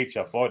night for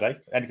TTR Friday,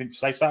 anything to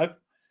say, Stato?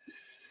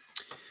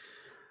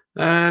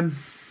 No,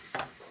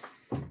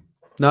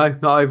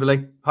 not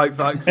overly.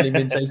 Hopefully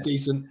Minteh's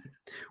decent.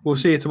 We'll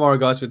see you tomorrow,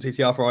 guys, for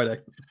TTR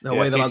Friday.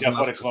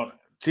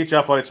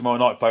 TTR Friday tomorrow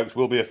night, folks.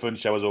 Will be a fun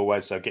show as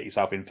always, so get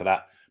yourself in for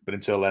that. But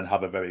until then,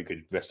 have a very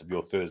good rest of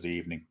your Thursday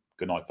evening.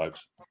 Good night,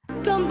 folks.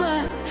 Come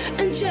back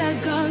and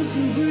check on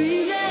some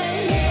breathing.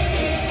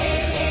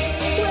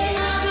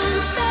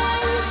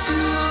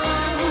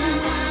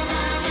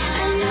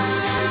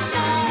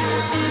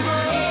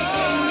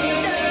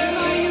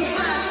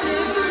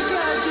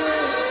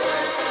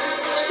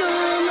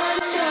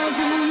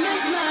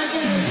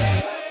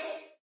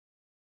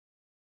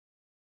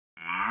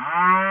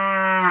 Ah.